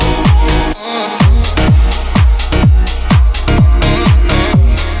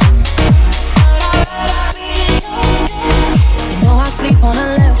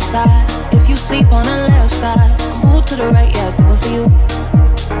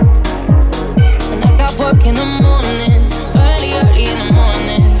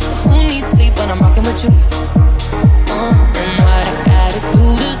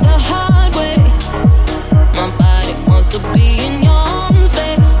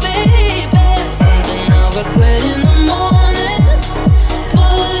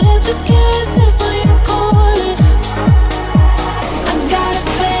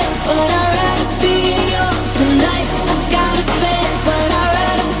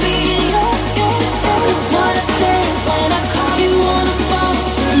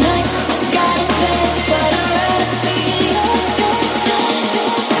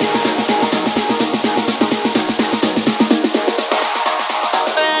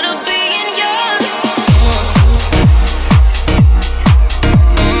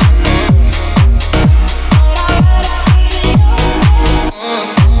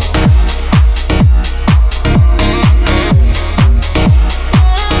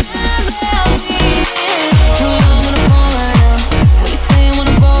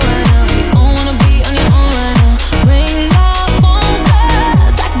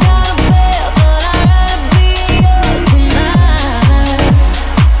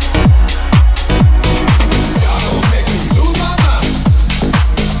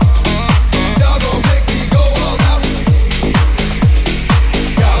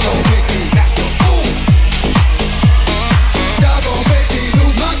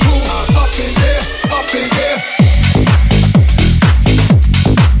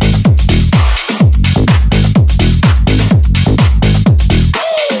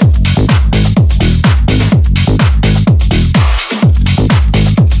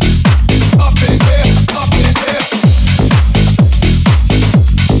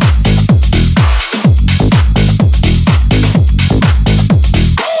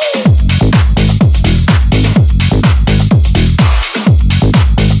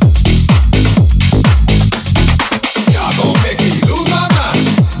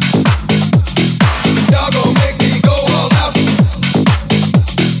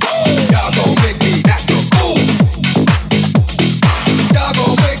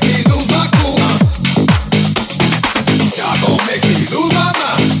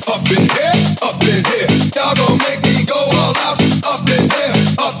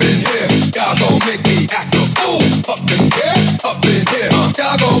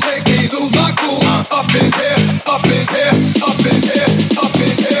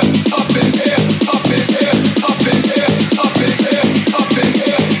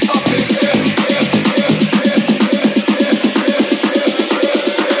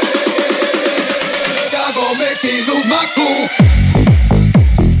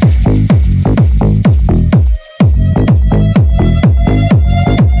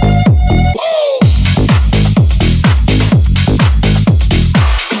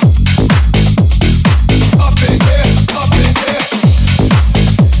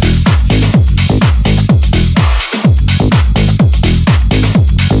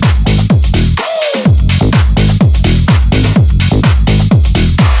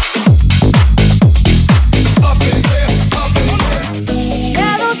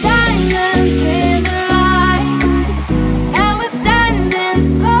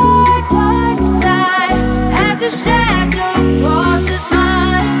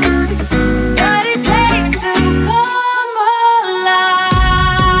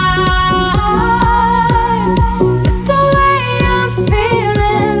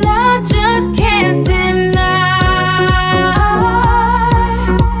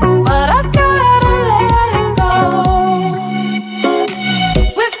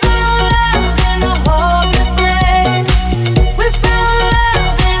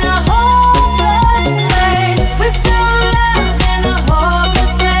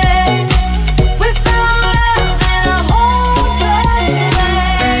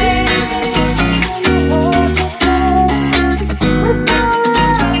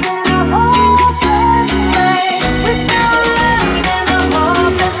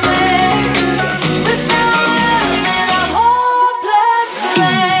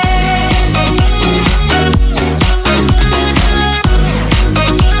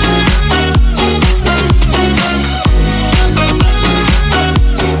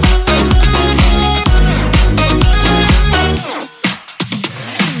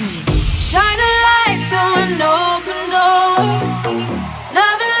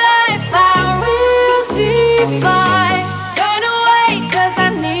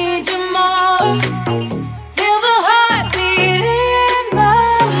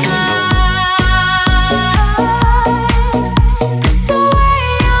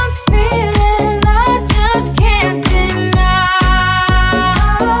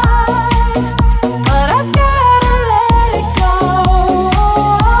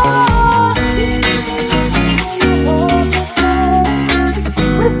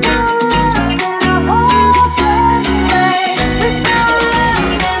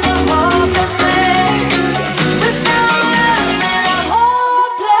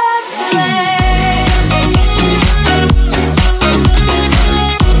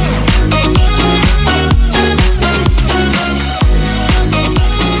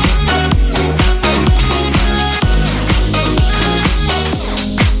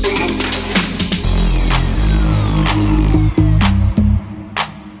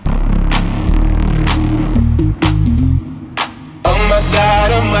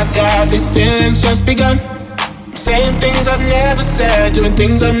my God, these feelings just begun. Saying things I've never said, doing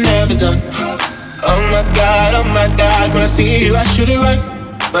things I've never done. Oh my God, when I see you I shoot it right,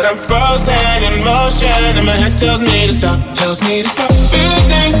 but I'm frozen in motion and my head tells me to stop. Feelings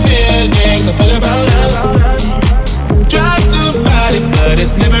I feel about us. Try to fight it, but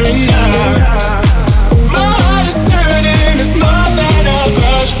it's never enough. My heart is hurting, it's more than a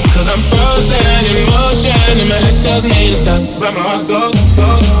crush, cause I'm frozen in motion and my head tells me to stop. But my heart goes,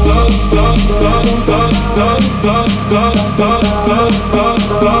 goes, goes, goes, goes, goes, goes, goes, goes, goes,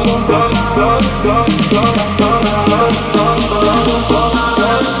 goes, goes, goes, goes,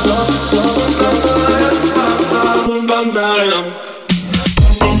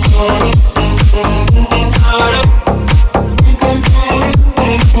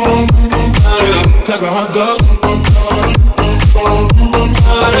 cause my heart goes.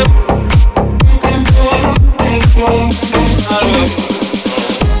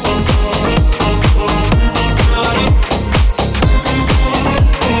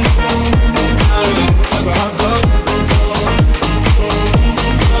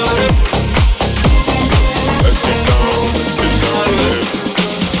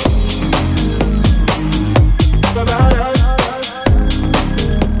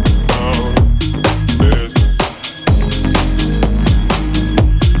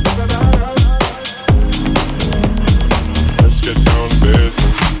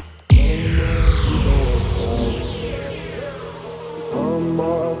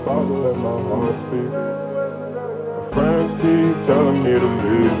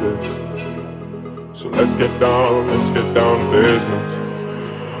 Let's get down to business.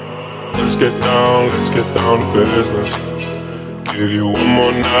 Let's get down to business. Give you one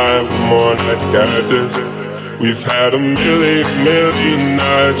more night to get this. We've had a million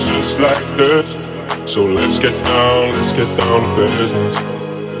nights just like this. So let's get down to business.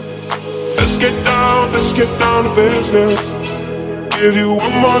 Let's get down to business. Give you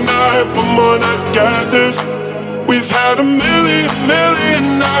one more night to get this. We've had a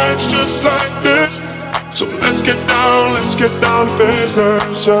million nights just like this. So let's get down to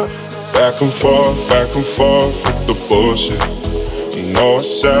business, yeah. Back and forth with the bullshit. I know I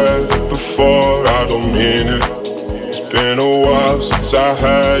said it before, I don't mean it. It's been a while since I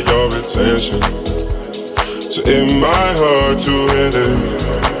had your attention, so it might hurt to hit it.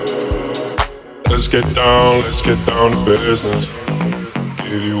 Let's get down to business.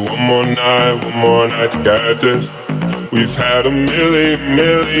 Give you one more night to get this. We've had a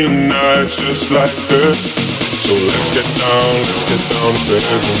million nights just like this. So let's get down to business.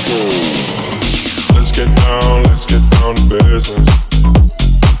 Let's get down to business.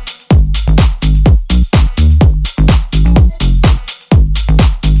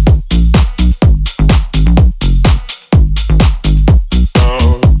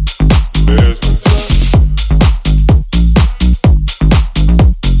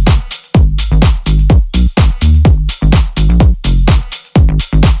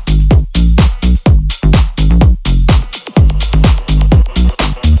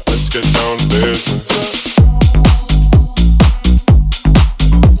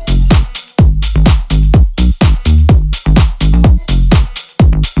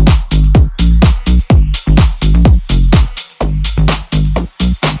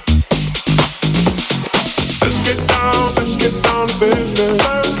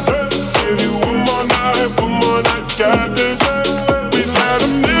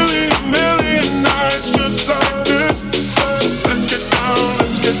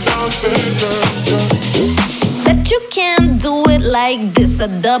 A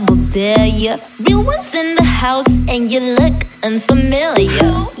double dare ya. Real ones in the house and you look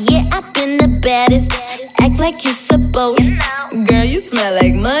unfamiliar. Yeah, I've been the baddest. Act like you're supposed. Girl, you smell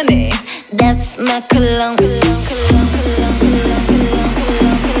like money. That's my cologne.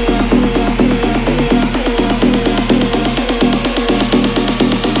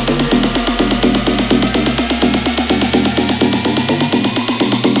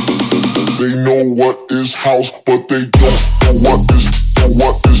 They know what is house, but they don't know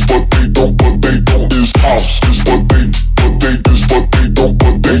what is what they don't, but they don't is house. Is what they is what they don't,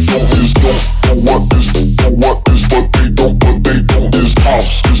 but they don't is don't know what is what they don't, but they don't is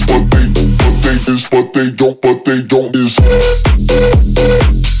house. Is what they is what they don't, but they don't is.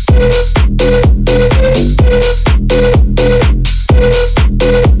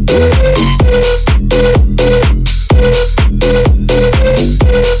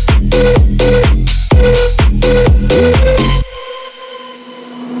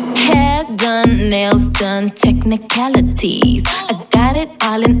 Technicalities, I got it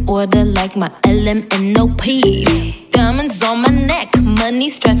all in order like my LMNOP. Diamonds on my neck, money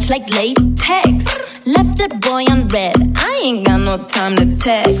stretched like latex. Left that boy on red, I ain't got no time to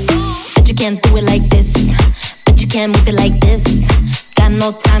text. But you can't do it like this, but you can't move it like this. Got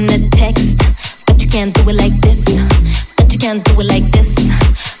no time to text, but you can't do it like this, but you can't do it like this,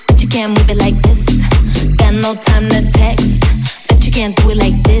 but you can't move it like this. Got no time to text, but you can't do it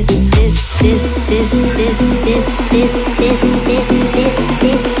like this, this, this, this, this, this, this, this, this, this, this,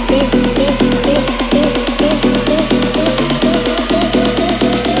 this.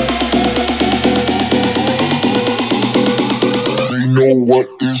 They know what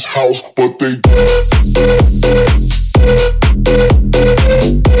is house, but they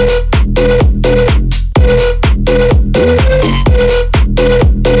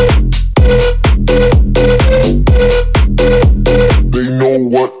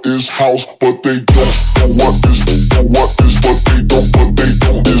house, but they don't know what is, but they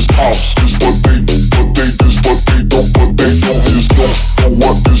don't is house. Is what they is, but they don't is don't know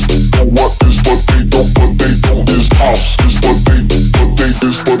what is, but they don't is house. Is what they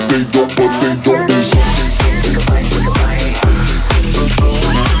is, but they don't is.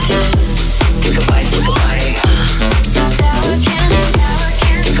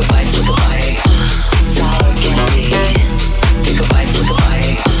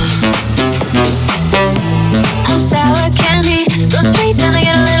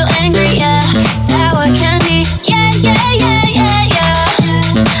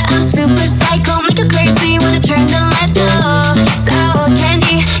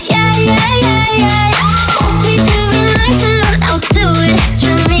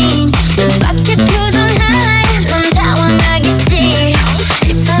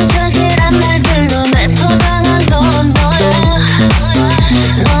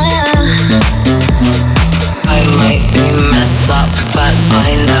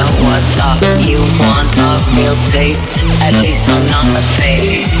 Taste. At least I'm not a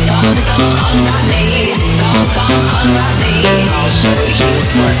fake. Come unwrap me. Come unwrap me. I'll show you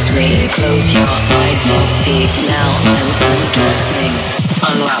what's me. Close your eyes, no peek. Now I'm undressing.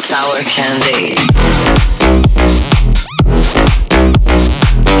 Unwrap sour candy.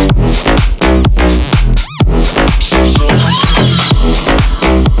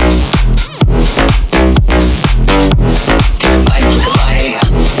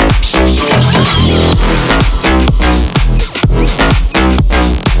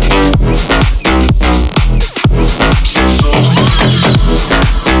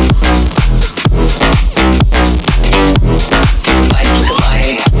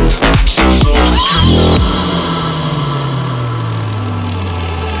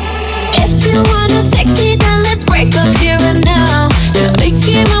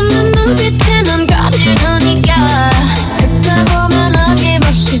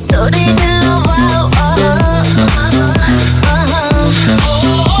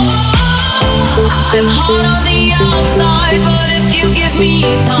 I'm hard on the outside, but if you give me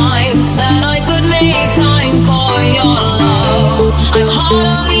time, then I could make time for your love. I'm hard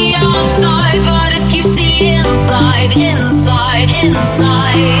on the outside, but if you see inside, inside,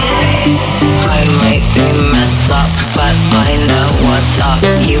 inside, I might be messed up, but I know what's up.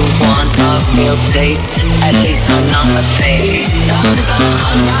 You want a real taste? At least I'm not a fake. Come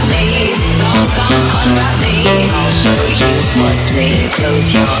unwrap me. Come unwrap me. I'll show you what's me. Close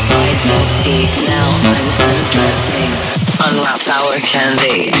your eyes, no peek. Now I'm undressing. Unwrap sour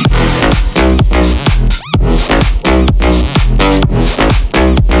candy.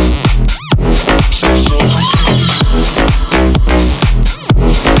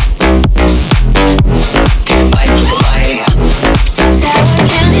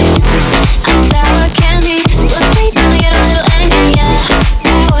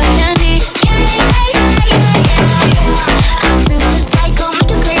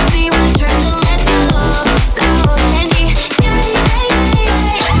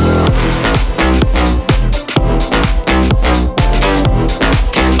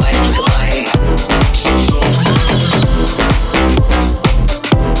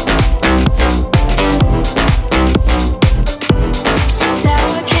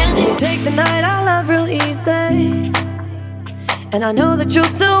 And I know that you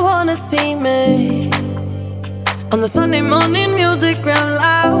still wanna see me on the Sunday morning music real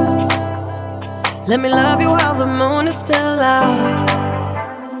loud. Let me love you while the moon is still out.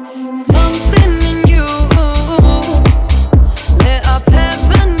 Something in you lit up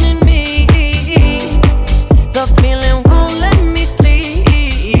heaven in me. The feeling won't let me sleep,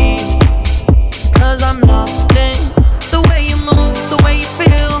 'cause I'm lost in the way you move, the way you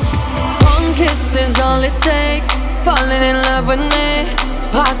feel. One kiss is all it takes. Falling in love with me,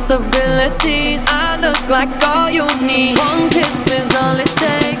 possibilities. I look like all you need. One kiss is all it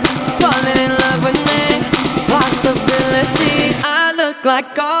takes. Falling in love with me. Possibilities. I look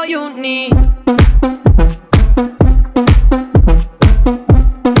like all you need.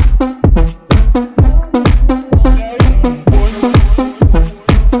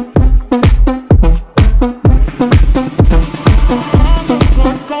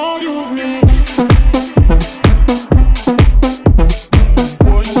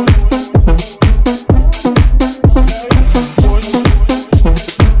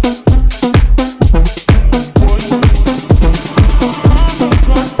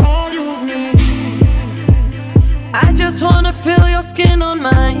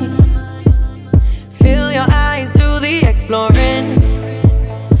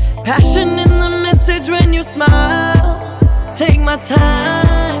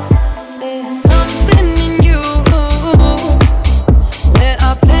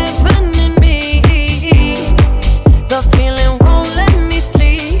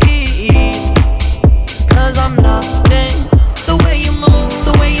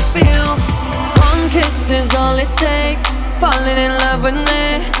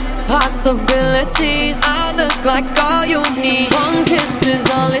 Possibilities, I look like all you need. One kiss is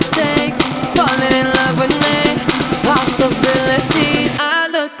all it takes. Falling in love with me. Possibilities, I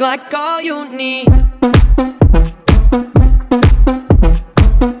look like all you need.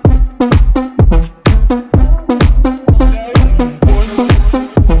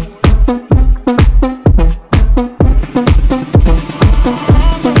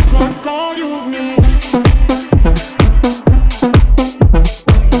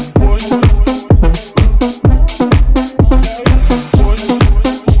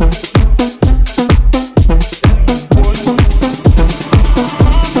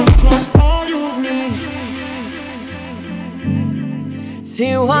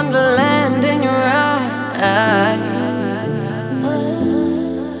 See wonderland in your eyes.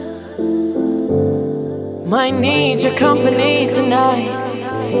 Might need your company tonight.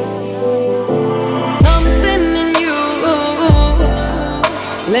 Something in you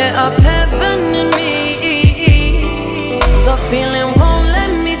lit up heaven in me. The feeling won't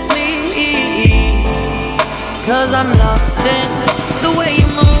let me sleep, 'cause I'm lost in the way you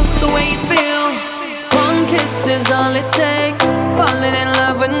move, the way you feel. One kiss is all it takes. Falling in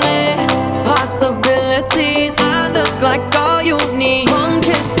love with me. Possibilities, I look like all you need. One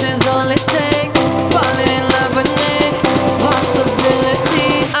kiss is all it takes. Falling in love with me.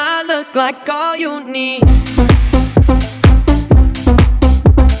 Possibilities, I look like all you need.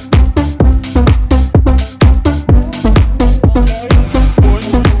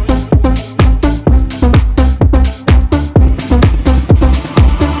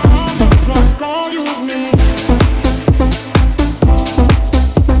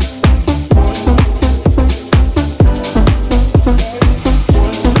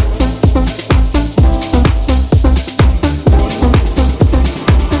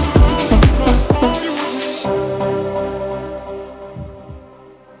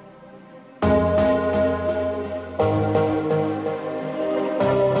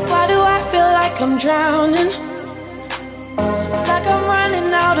 I'm drowning, like I'm running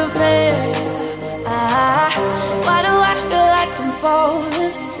out of air. Why do I feel like I'm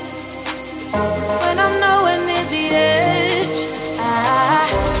falling when I'm nowhere near the edge?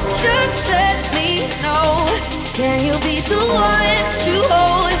 Just let me know, can you be the one to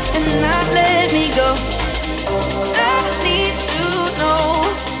hold and not let me go? I need to know,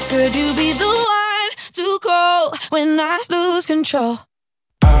 could you be the one to call when I lose control?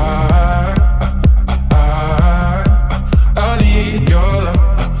 I need your love.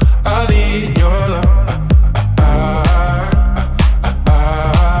 I need your love.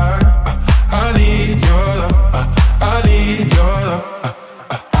 I need your love. I need your love.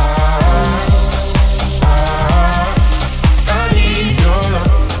 I need your love.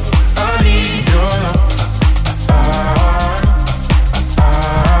 I need your love.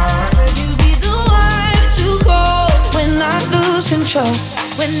 Could you be the one to call when I lose control?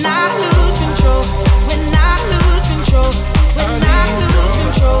 When I lose control. When I lose control. When I lose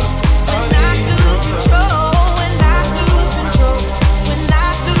control. When I lose control. When I lose control. When I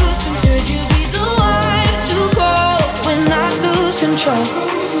lose control. Could you be the one to call when I lose control?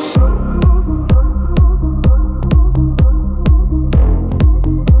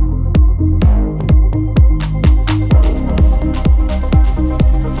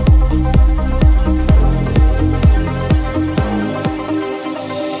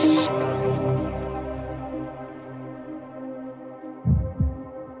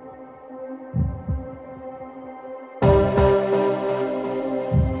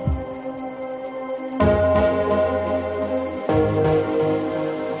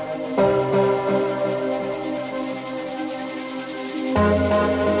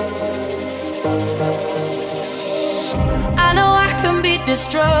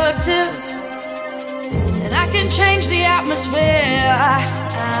 destructive, and I can change the atmosphere.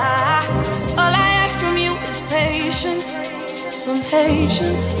 All I ask from you is patience, some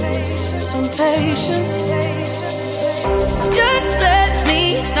patience, some patience. Just let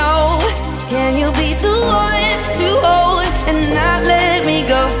me know, can you be the one to hold and not let me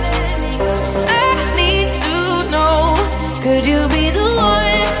go? I need to know, could you be the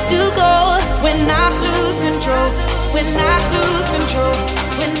one to go when I lose control? When I lose control,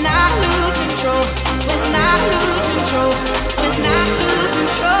 when I lose control, when I lose control, when I lose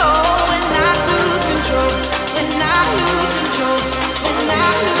control, when I lose control, when I lose control, when I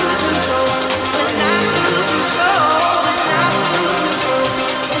lose control, when I lose control,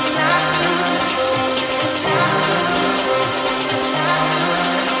 when I lose control, when I lose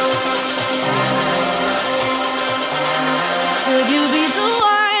control, could you be the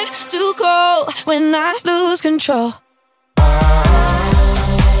one to call when I lose control?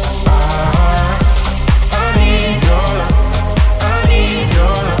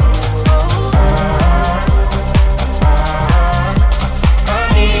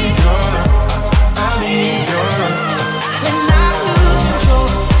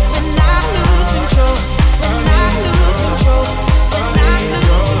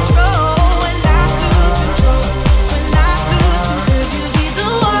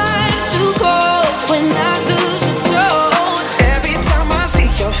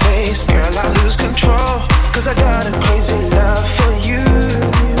 I got a crazy love for you.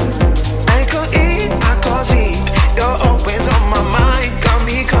 I could eat, I could sleep. You're always on my mind. Got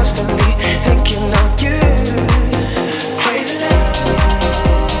me constantly thinking of you. Crazy love,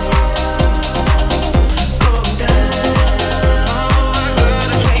 going down. I got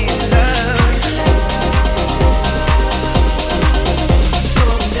a crazy love, crazy love, going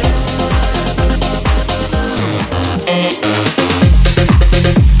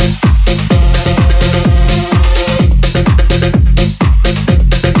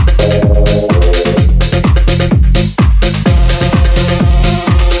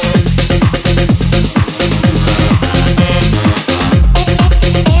down.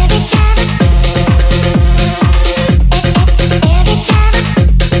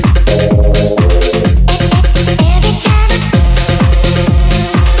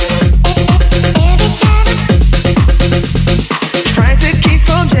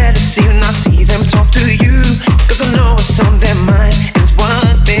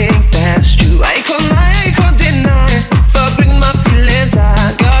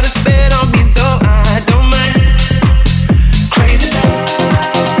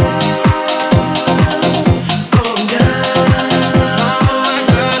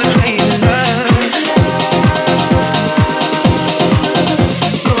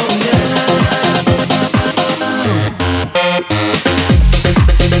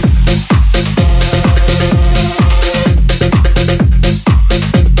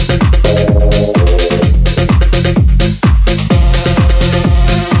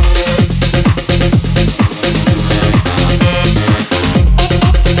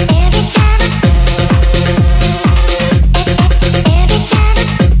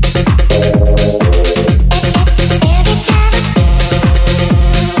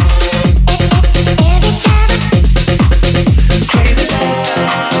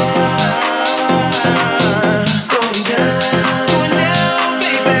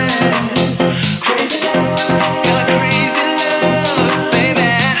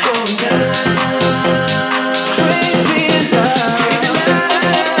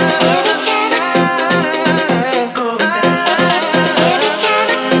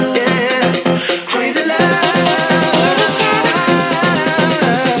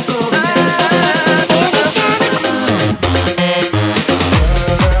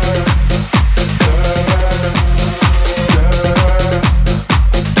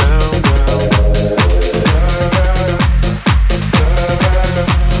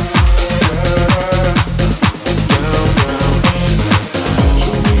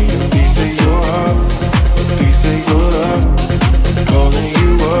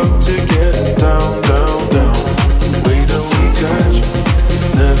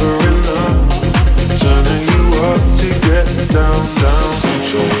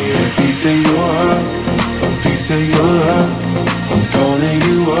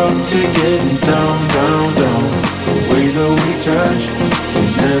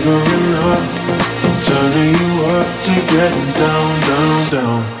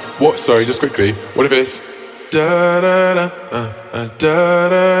 What? Sorry, just quickly. What if it's da da da da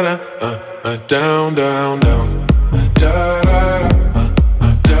da da down down down da da da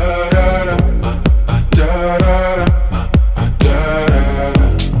da da da da da da da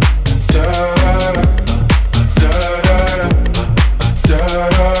Down,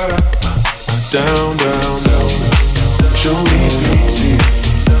 down, down. Show me easy.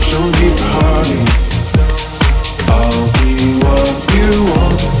 Show me party. I'll be what you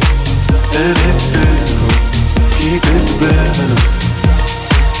want, and it's physical. Keep it subliminal.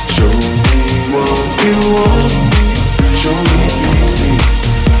 Show me what you want. Show me easy.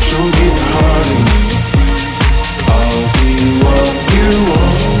 Show me party. I'll be what you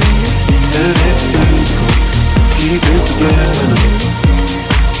want, and it's physical. Keep it subliminal.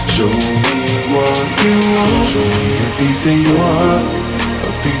 Show me what you want. Show me a piece of your heart,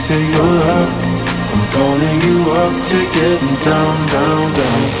 a piece of your love. I'm calling you up to getting down, down,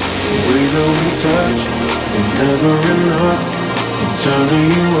 down. The way that we touch is never enough. I'm turning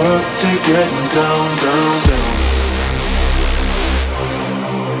you up to getting down, down, down.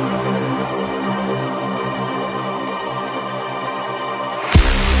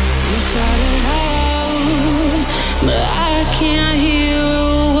 You shout it out, but I can't hear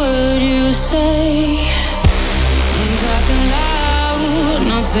a word you say. I'm talking loud,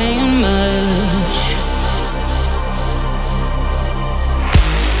 not saying much.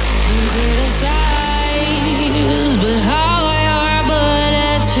 I'm criticized, but how your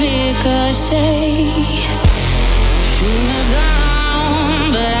bullets ricochet. Shoot me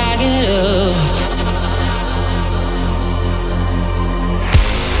down, but I get up.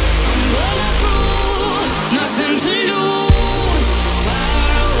 I'm bulletproof, nothing to lose. Far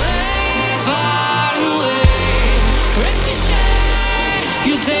away, far away. Ricochet,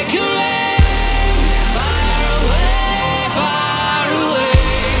 you take your aim. Far away, far away.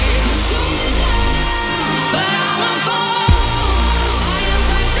 You shoot me down, but I'm on fire. I am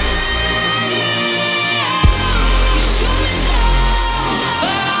titanium. You shoot me down.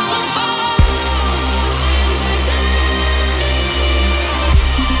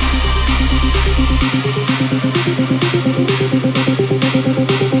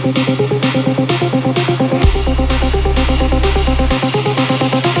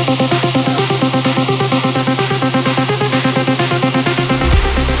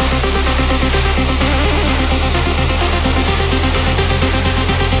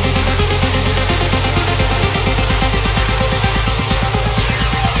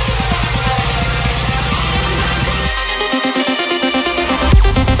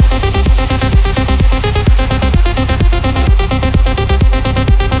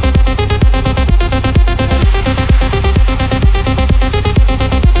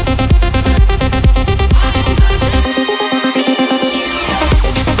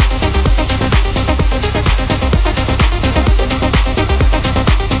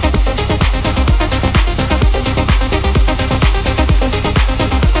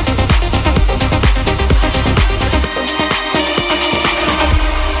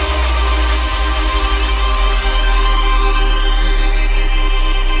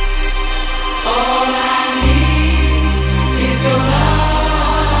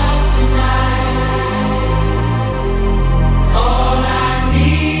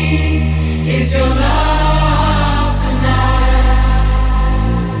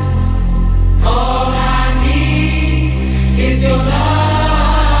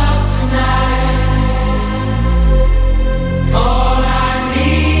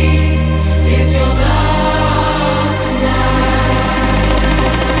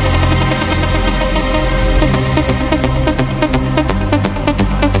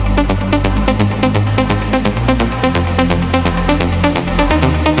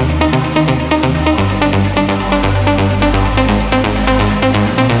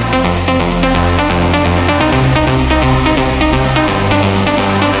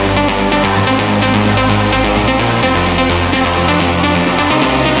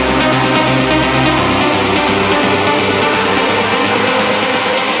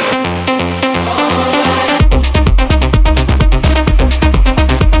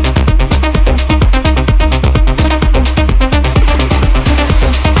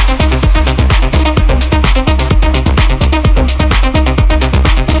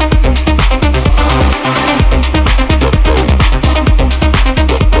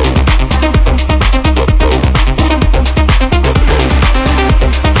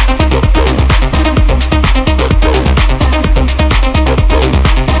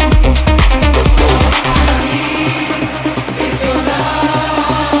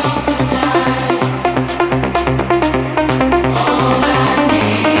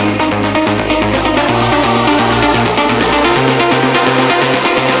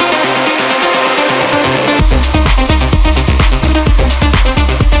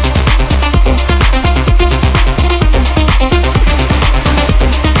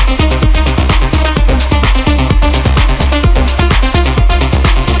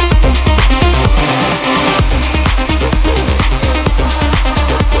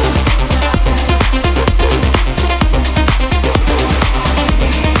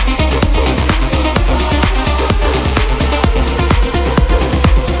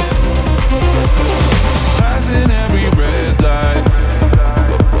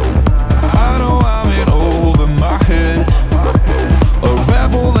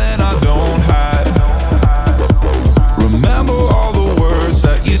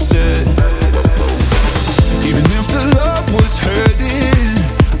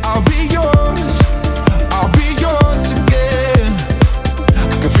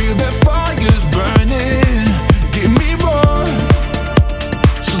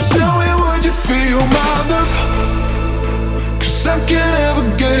 feel my love? 'Cause I can't ever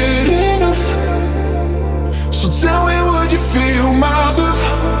get enough. So tell me, would you feel my love?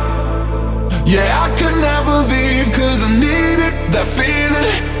 Yeah, I could never leave 'cause I needed that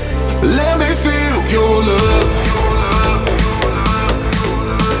feeling. Let me feel your love.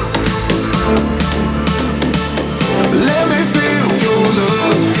 Let me feel your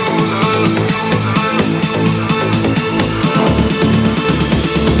love.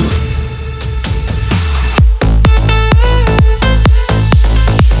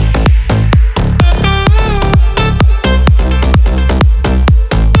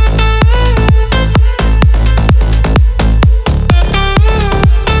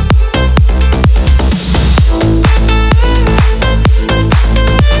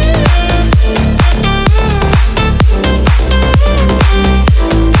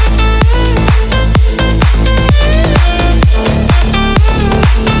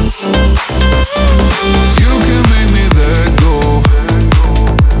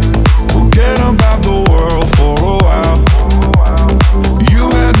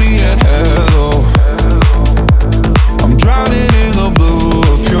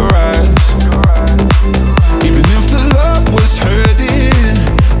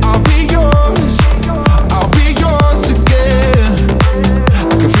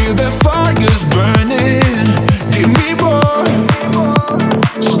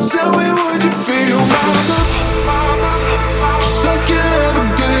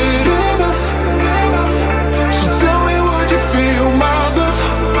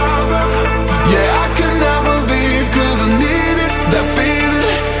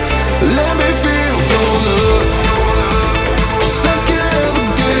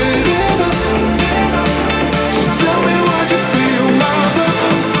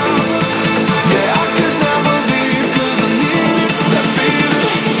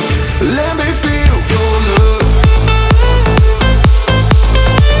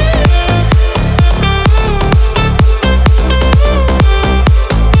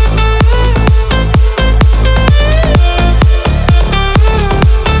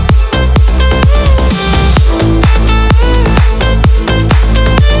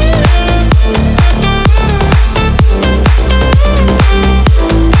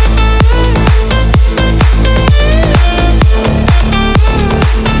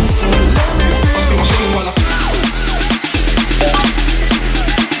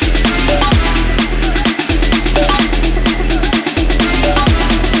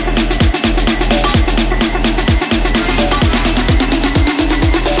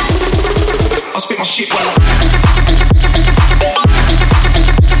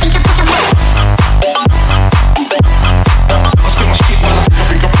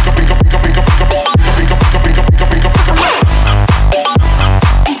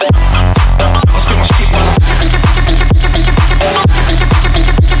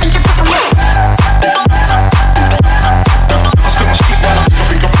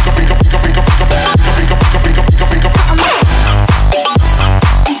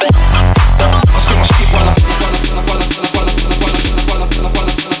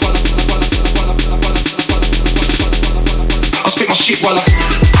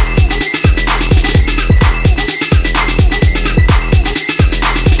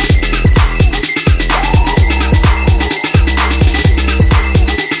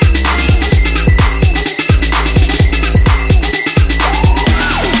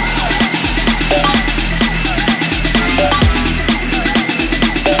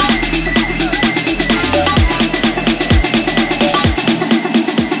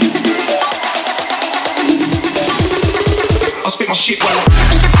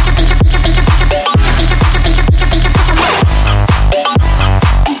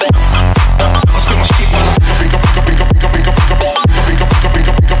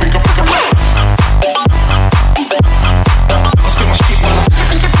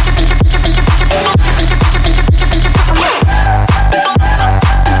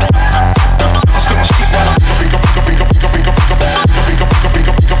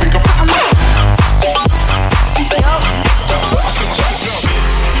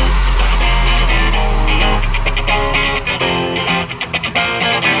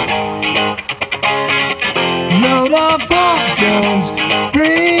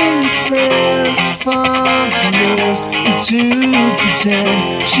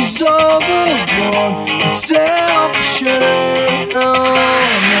 She's overboard and self-assured. No,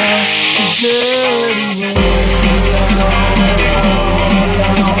 not the dirty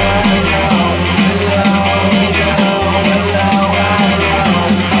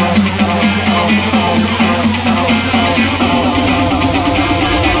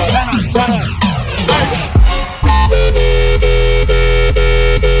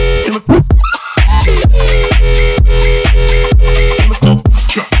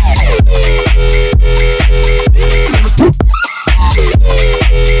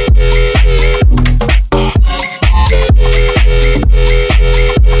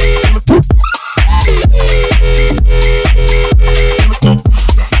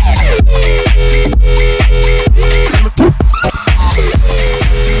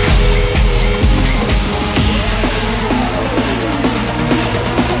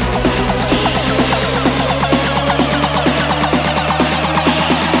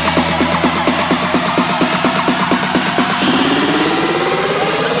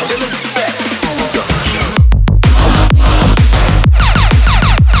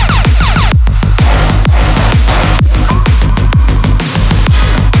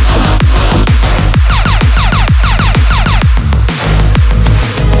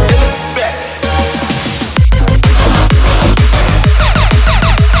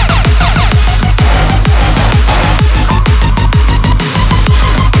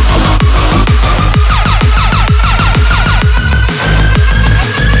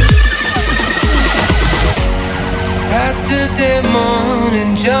Saturday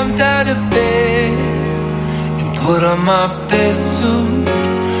morning, jumped out of bed and put on my best suit.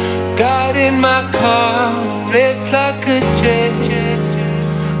 Got in my car, raced like a jet,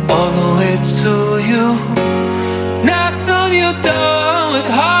 all the way to you. Knocked on your door with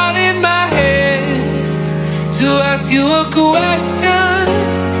heart in my head to ask you a question,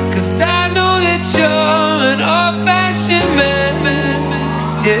 'cause I know that you're an old-fashioned man.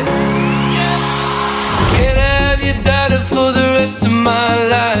 Yeah. Can I have your daughter for the rest of my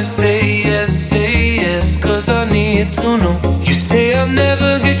life? Say yes, 'cause I need to know. You say I'll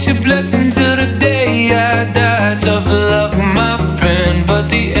never get your blessing till the day I die. Tough luck, my friend, but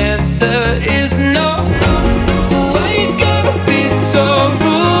the answer is no. Why you gotta be so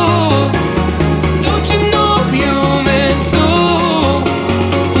rude? Don't you know I'm human too?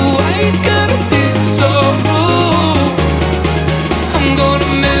 Why you gotta be so rude? I'm gonna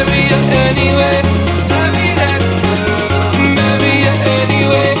marry you anyway. Marry that girl. Marry you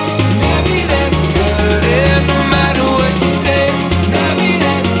anyway. Marry that girl. Yeah, no matter what you say. Marry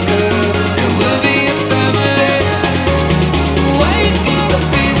that girl. And we'll be a family. Why you gotta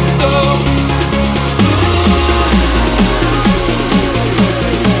be so rude?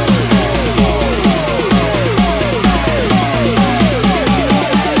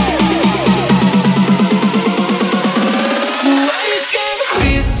 Why you gotta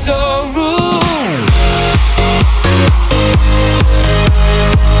be so rude?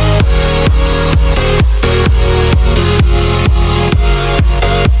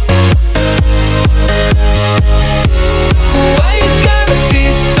 Why you gotta be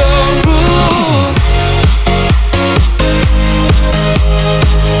so rude?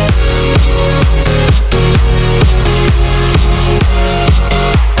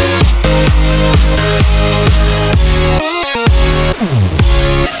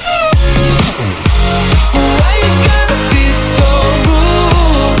 Why you gotta be so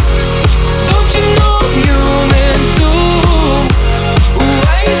rude? Don't you know I'm human too?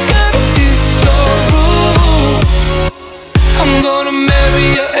 Why you gotta be so rude? I'm gonna marry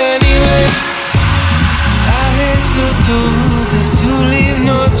you anyway. I hate to do this, you leave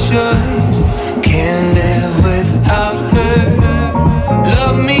no choice. Can't live without her.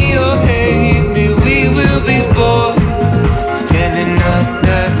 Love me or hate me, we will be boys, standing at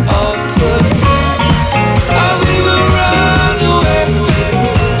that altar. Or we will run away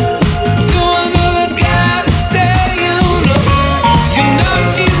to another guy to say you know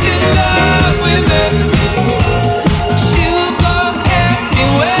she's in love with me. She will go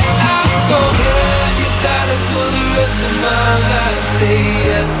anywhere I go. Yeah, you got it for the rest of my life. Say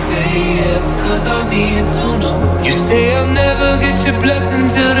yes, 'cause I need to know. You say I'll never get your blessing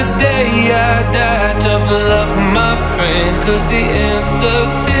till the day I die. Tough luck, my friend, 'cause the answer's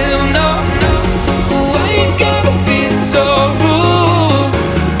still no. Why you gotta be so rude?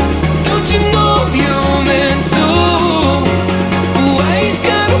 Don't you know I'm human too? Why you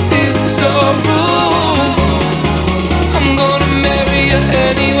gotta be so rude? I'm gonna marry you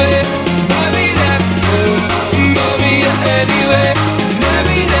anyway. Marry that girl. Marry you anyway.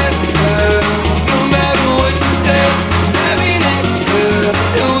 Marry that girl. No matter what you say. Marry that girl.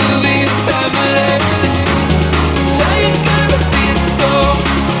 It will be a family. Why you gotta be so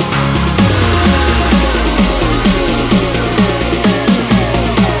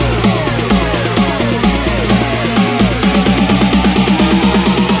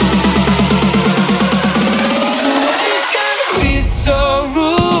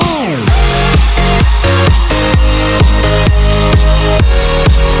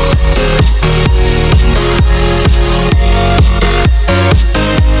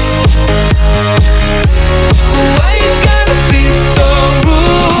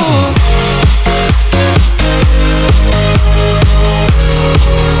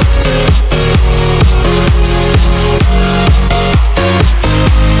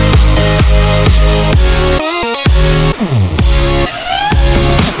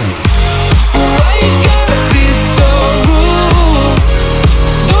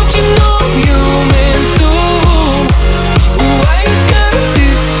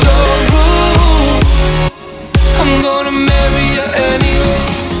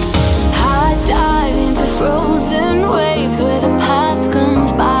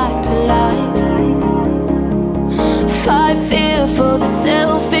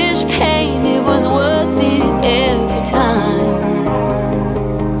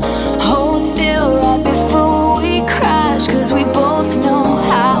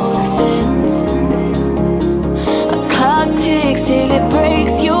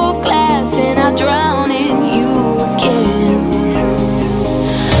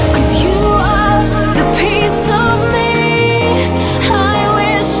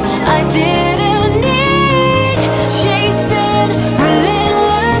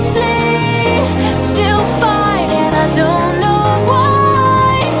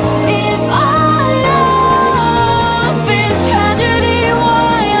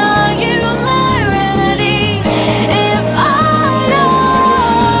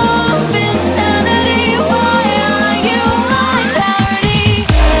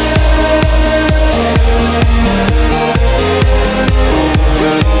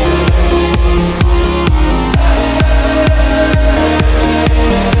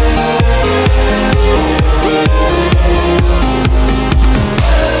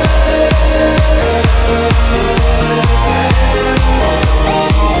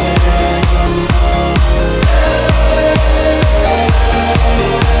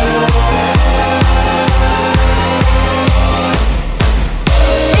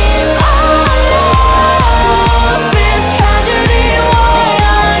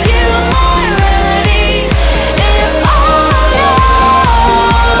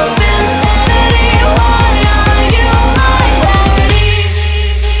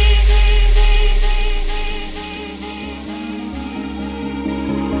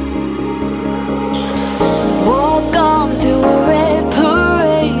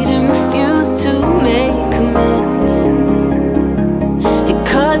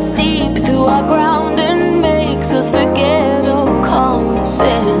our ground and makes us forget all common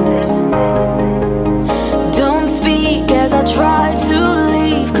sense. Don't speak as I try to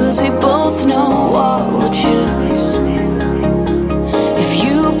leave, 'cause we both know what we'll choose. If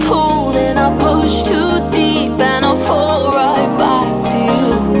you pull, then I push too deep and I'll fall right back to you.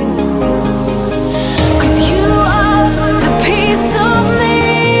 'Cause you are the piece of me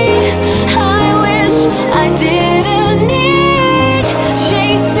I wish I didn't need.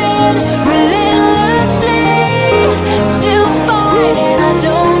 Chasing relentlessly, still fighting, I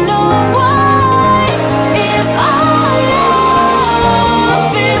don't know why. If our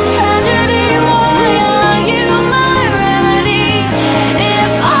love is tragedy, why are you my remedy?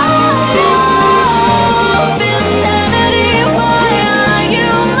 If our love's insanity, why are you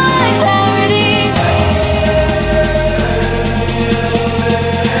my clarity?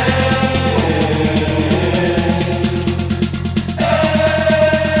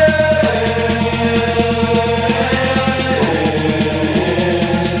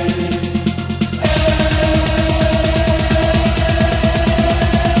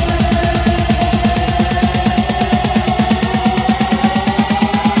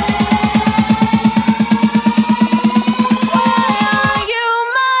 Why are you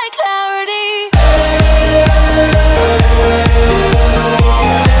my clarity?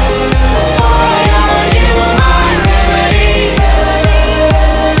 Why are you my remedy?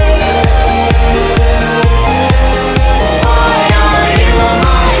 Why are you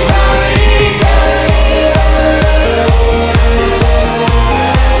my clarity?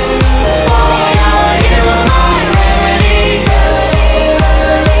 Why are you my remedy?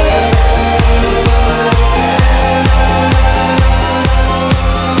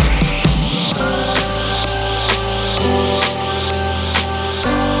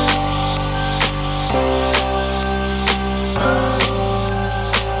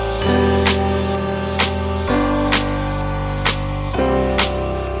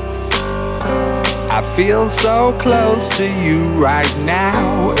 I feel so close to you right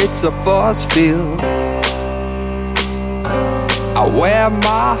now, it's a force field. I wear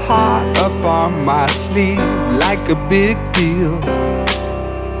my heart up on my sleeve like a big deal.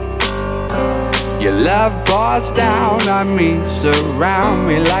 Your love pours down on me, surround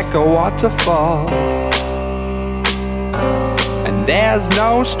me like a waterfall. And there's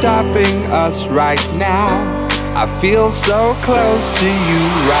no stopping us right now. I feel so close to you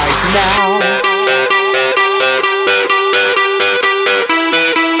right now.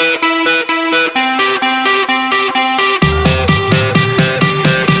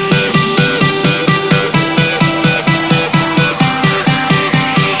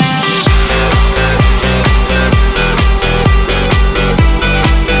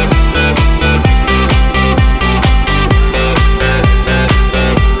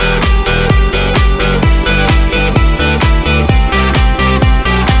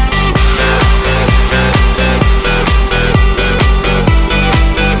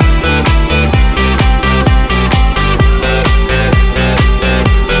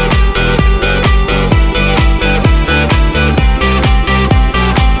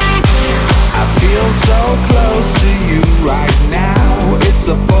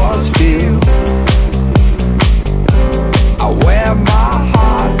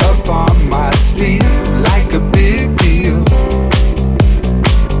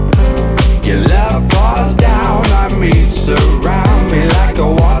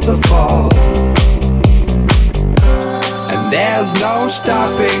 There's no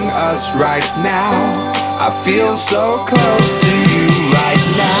stopping us right now. I feel so close to you right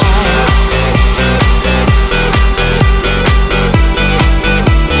now.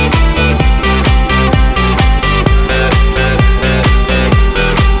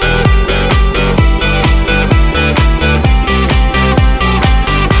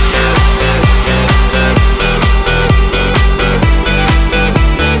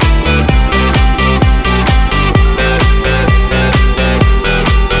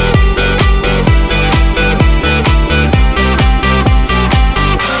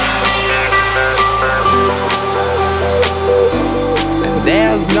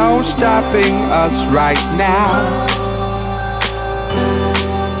 There's no stopping us right now.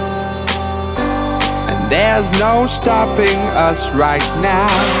 And there's no stopping us right now.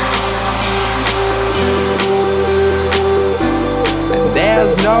 And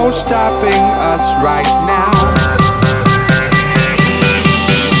there's no stopping us right now.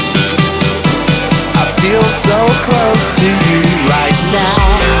 I feel so close to you right now.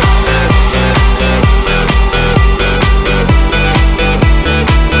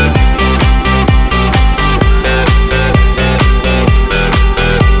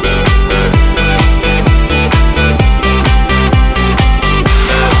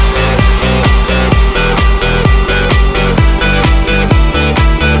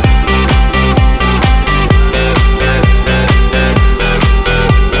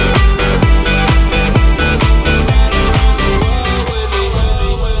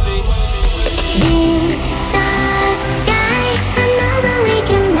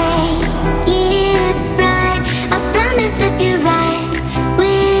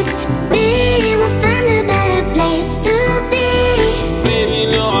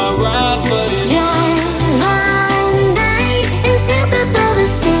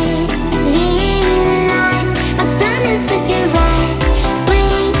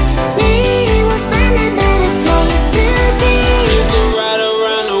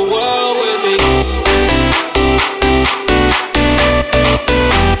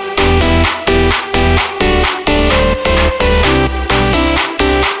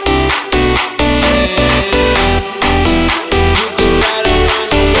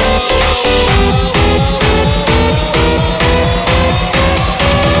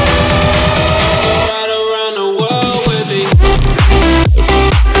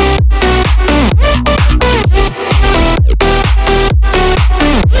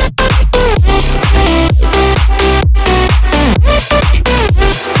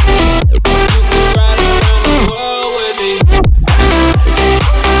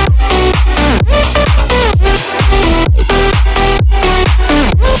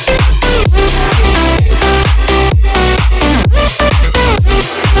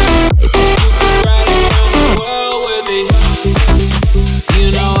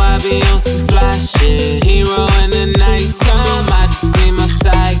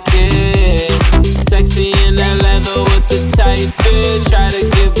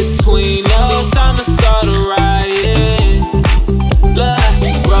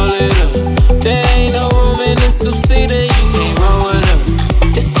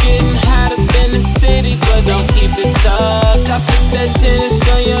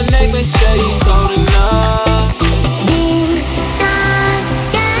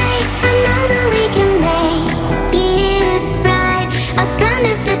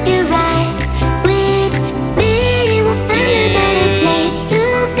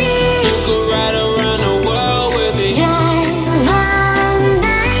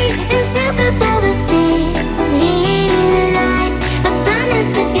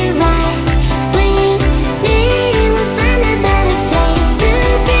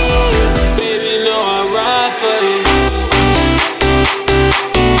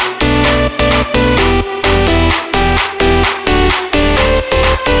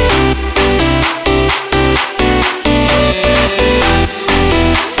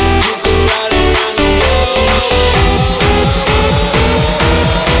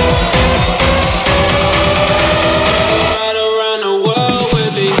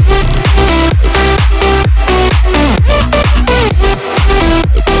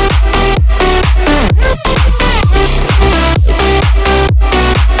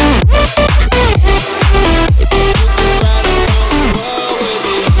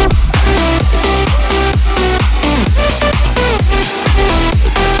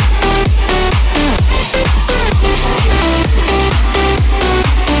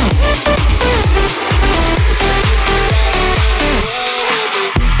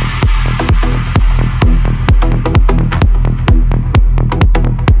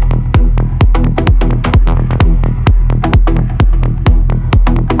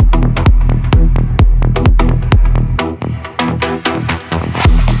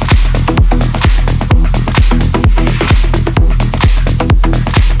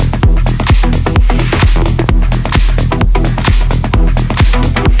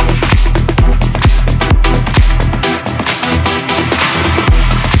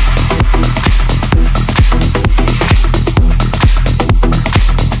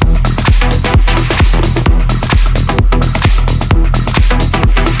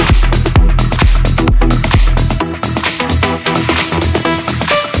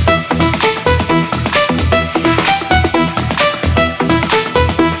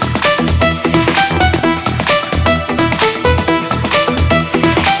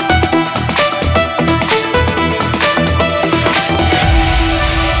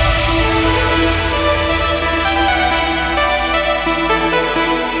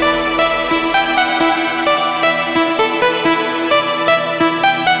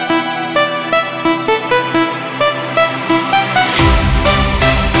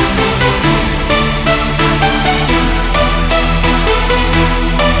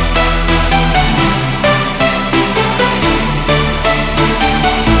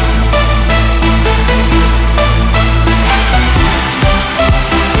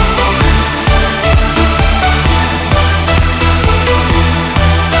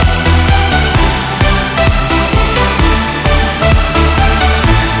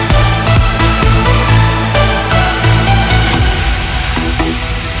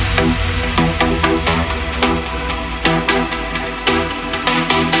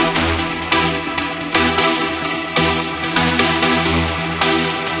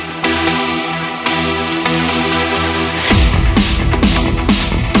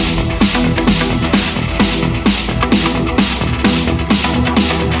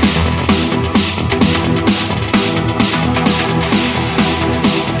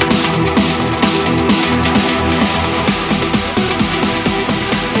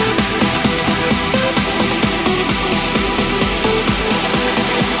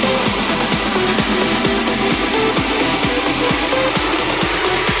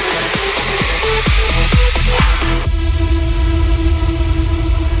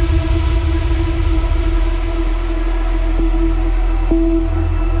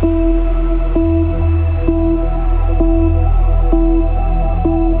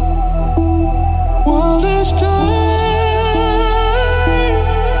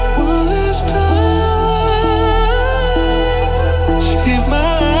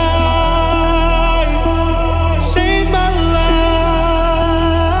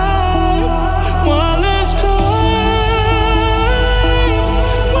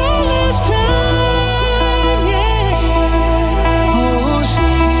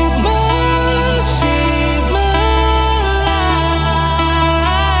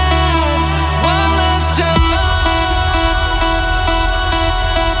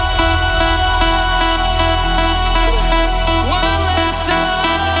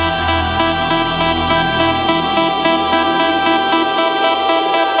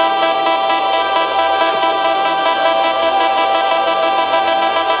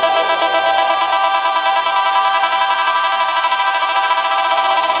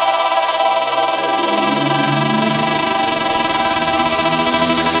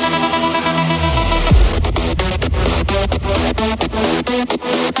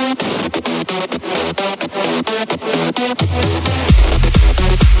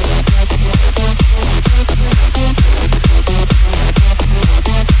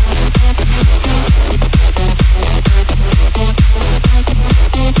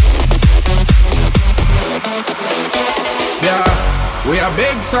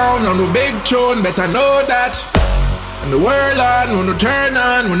 big sound on the big tune, better know that. And the world on, when we turn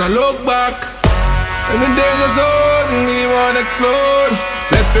on, when I look back. And the danger zone, we wanna explode.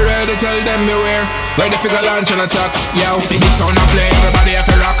 Let's be ready, tell them beware. Ready for the launch and attack. Yo, big sound and play, everybody have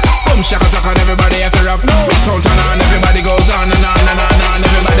to rock. Boom, shaka attack and everybody have to rock. Big sound turn on, everybody goes on and on and on and on.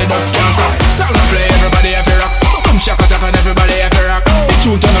 Everybody just can't stop. Sound and play, everybody have to rock. Boom, shaka attack and everybody have to rock. Big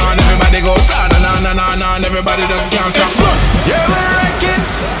tune turn on, everybody goes on and on and on and on. Everybody just can't stop. Yeah, we rock it.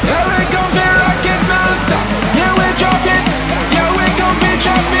 Yeah, we come to rock it non-stop. Yeah, we drop it. Yeah, we come to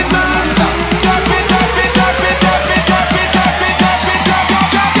drop it non-stop. Drop it, drop it, drop it, drop it, drop it, drop it, drop it, drop it,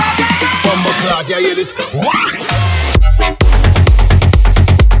 drop it, drop it. Bumbo cloud, yeah, hear this.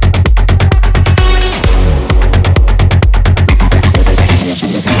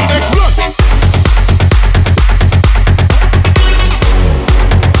 Explode.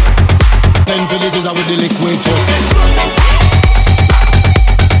 10 villages are with the liquid too.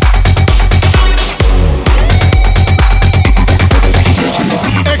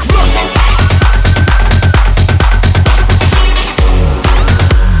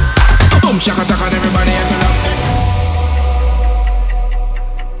 Shaka taka and everybody have to rock.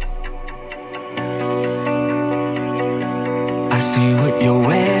 I see what you're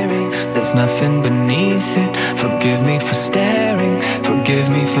wearing, there's nothing beneath it. Forgive me for staring, forgive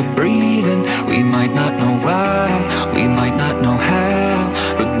me for breathing. We might not know why, we might not know how,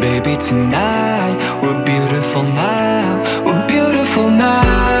 but baby tonight, we're beautiful now. We're beautiful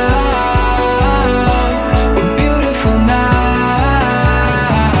now.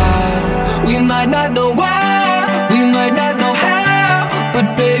 We might not know why, we might not know how,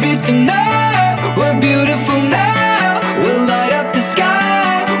 but baby tonight, we're beautiful now. We'll light up the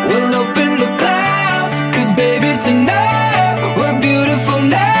sky, we'll open the clouds. Cause baby tonight, we're beautiful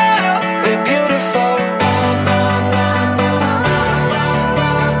now. We're beautiful.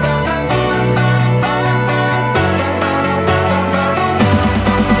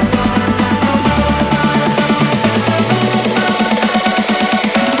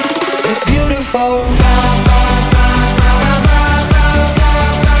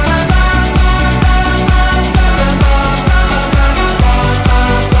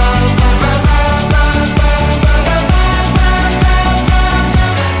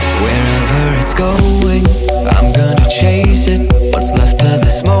 Wherever it's going, I'm gonna chase it. What's left of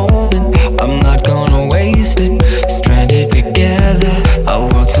this moment, I'm not gonna waste it. Stranded together, our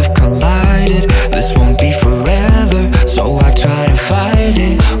worlds have collided. This won't be forever, so I try to fight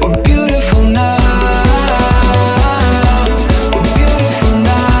it. We're beautiful now. We're beautiful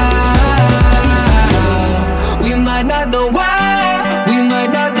now. We might not know why, we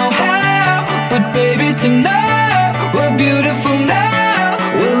might not know how, but baby tonight, we're beautiful now.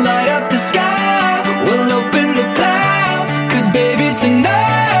 We'll light up the sky, we'll open the clouds. Cause baby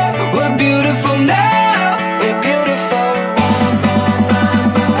tonight, we're beautiful now. We're beautiful.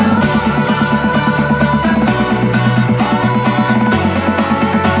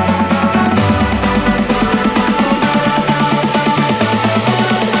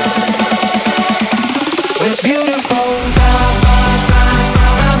 We're beautiful.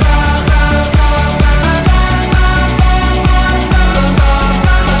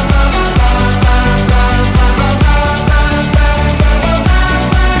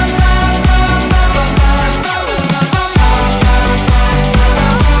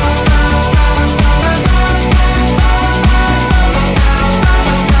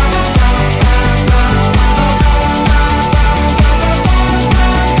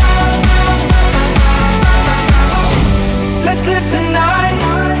 Let's live tonight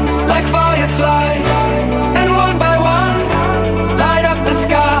like fireflies, and one by one light up the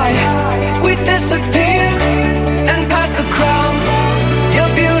sky. We disappear and pass the crown.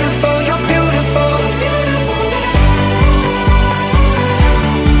 You're beautiful, you're beautiful.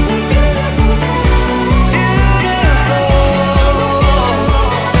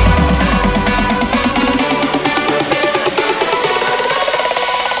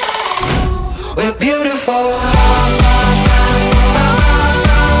 Beautiful. We're beautiful.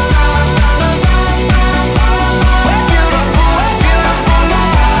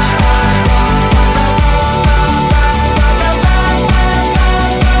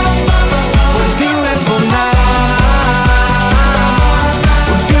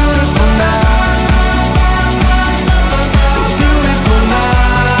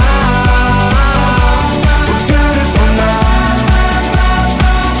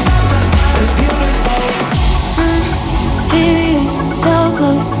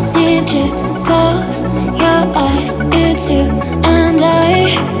 It's you and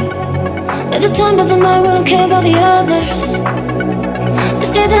I. Let the time pass by, we don't care about the others.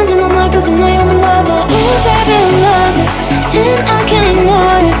 Stay dancing all night 'cause I know you're my lover. Ooh, baby, I love it, and I can't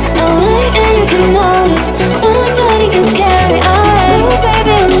ignore it. I like and you can notice, nobody can scare it. Ooh,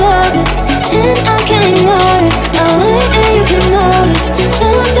 baby, I love it, and I can't ignore it. I like and you can notice,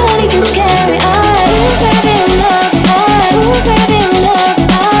 nobody can scare it. Ooh, baby, I love it. Ooh, baby, I love it.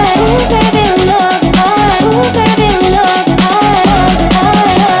 Ooh, baby, I love it. Ooh, baby, I love it. Ooh, baby, I love it.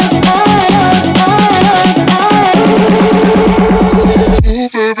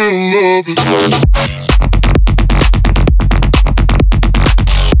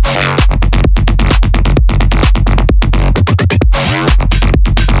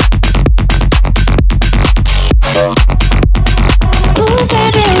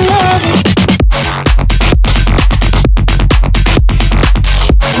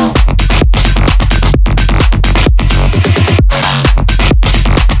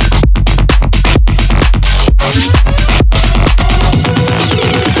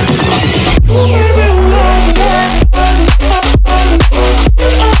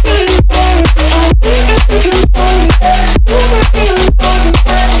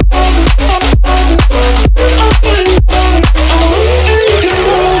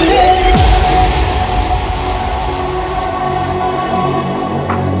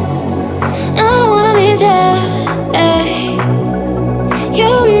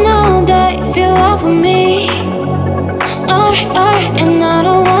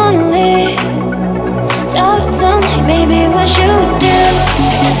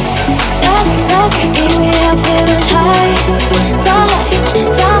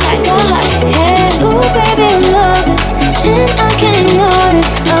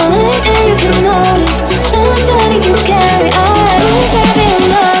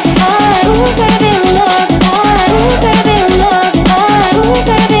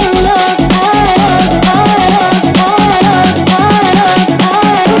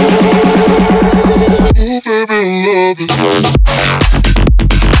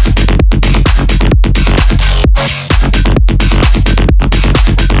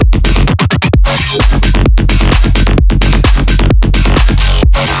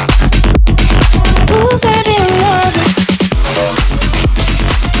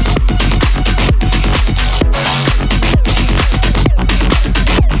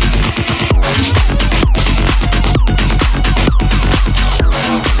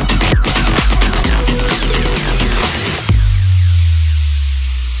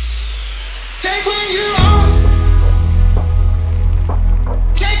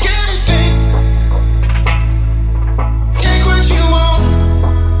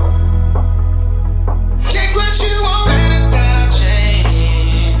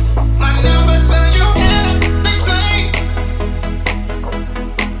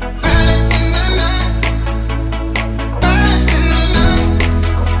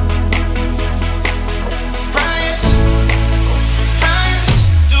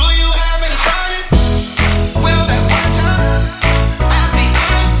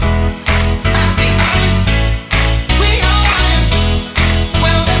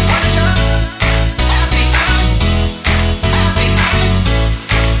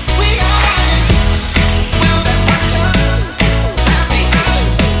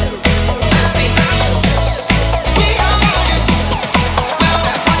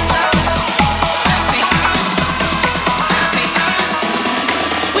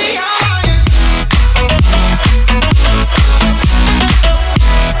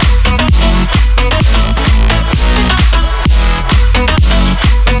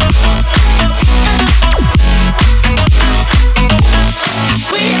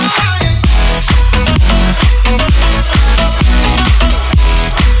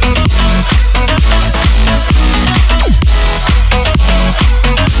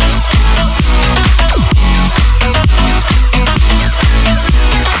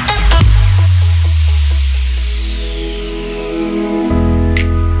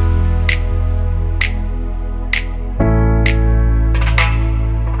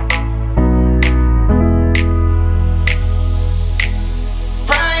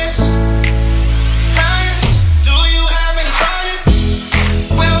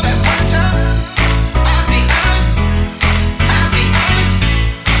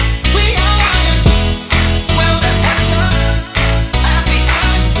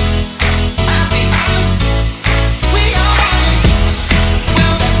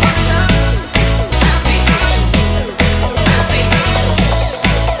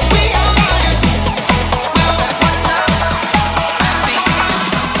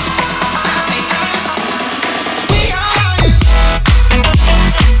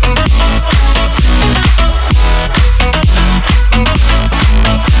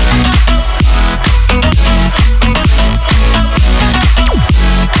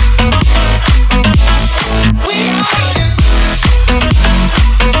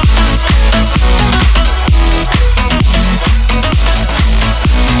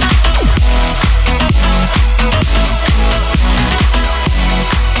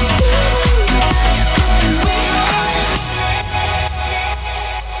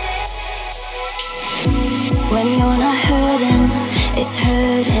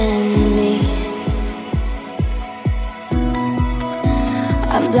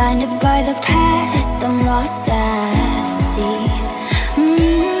 Blinded by the past, I'm lost at sea.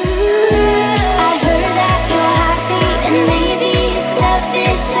 I heard that you're happy, and maybe it's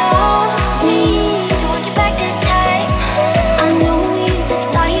selfish of me to want you back this time. I know we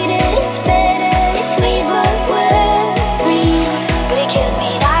decided it's better if we both were free, but it kills me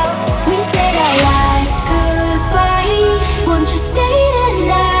now. We said our last goodbye. Won't you stay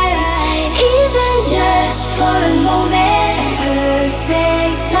tonight, even just for a moment?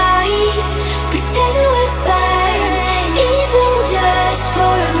 Perfect light, pretend we're fine, even just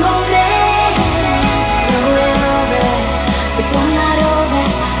for a moment. Throw it over, it's all not over.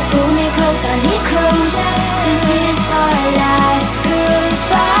 Pull me close, I need closure. This is our last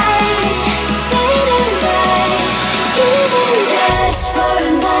goodbye. Stay tonight, even just for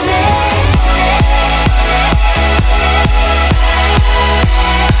a moment.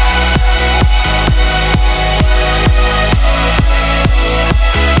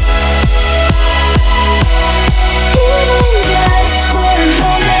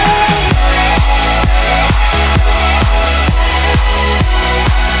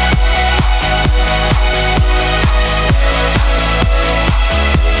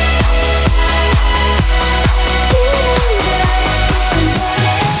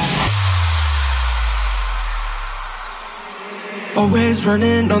 Always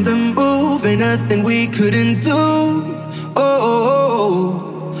running on the move, ain't nothing we couldn't do.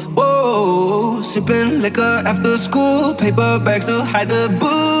 Oh, sipping liquor after school, paper bags to hide the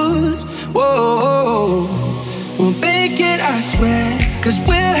booze. Whoa, we'll make it, I swear, 'cause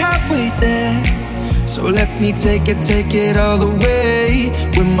we're halfway there. So let me take it all the way.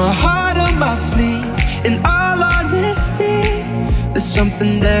 With my heart on my sleeve, in all honesty, there's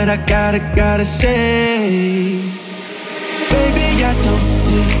something that I gotta say. Baby, I don't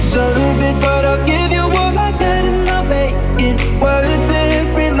deserve it, but I'll give you all I got and I'll make it worth it.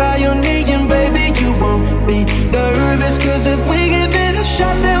 Rely on me and baby, you won't be nervous, 'cause if we give it a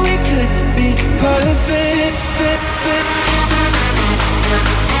shot, then we could be perfect.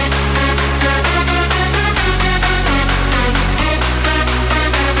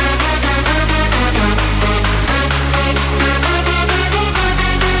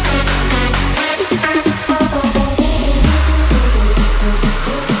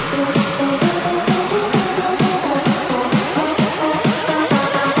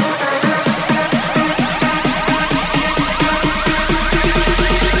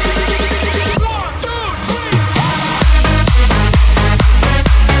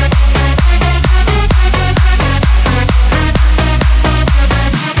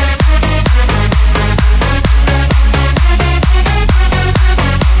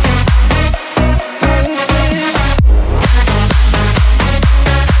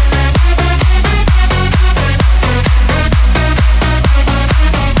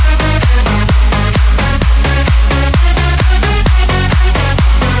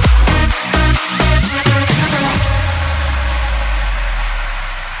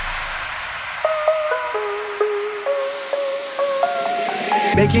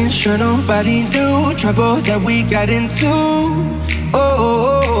 Making sure nobody knew trouble that we got into.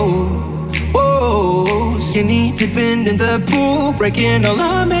 Oh, skinny dipping in the pool, breaking all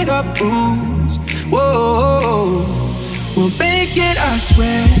our made up rules. Whoa, we'll make it, I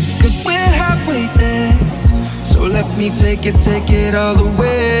swear, 'cause we're halfway there. So let me take it all the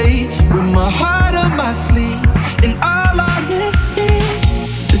way. With my heart on my sleeve, in all honesty,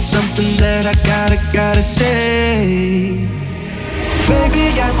 there's something that I gotta say. Baby,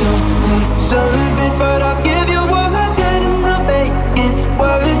 I don't deserve it, but I'll give you all I got and I'll make it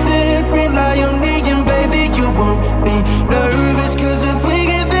worth it. Rely on me and baby, you won't be nervous, 'cause if we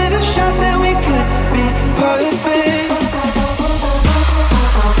give it a shot, then we could be perfect.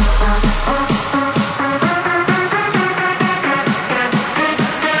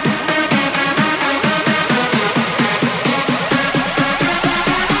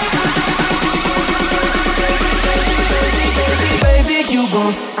 You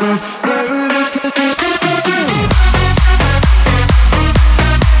won't be nervous, 'cause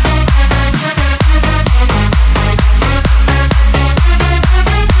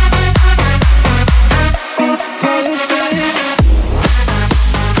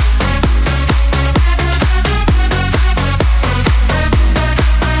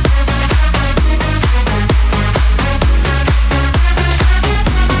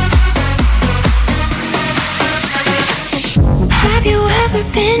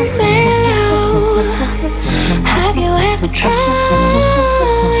been mellow? Have you ever tried?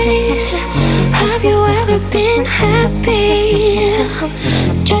 Have you ever been happy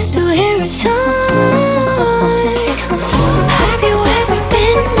just to hear a song? Have you ever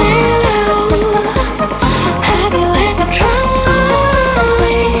been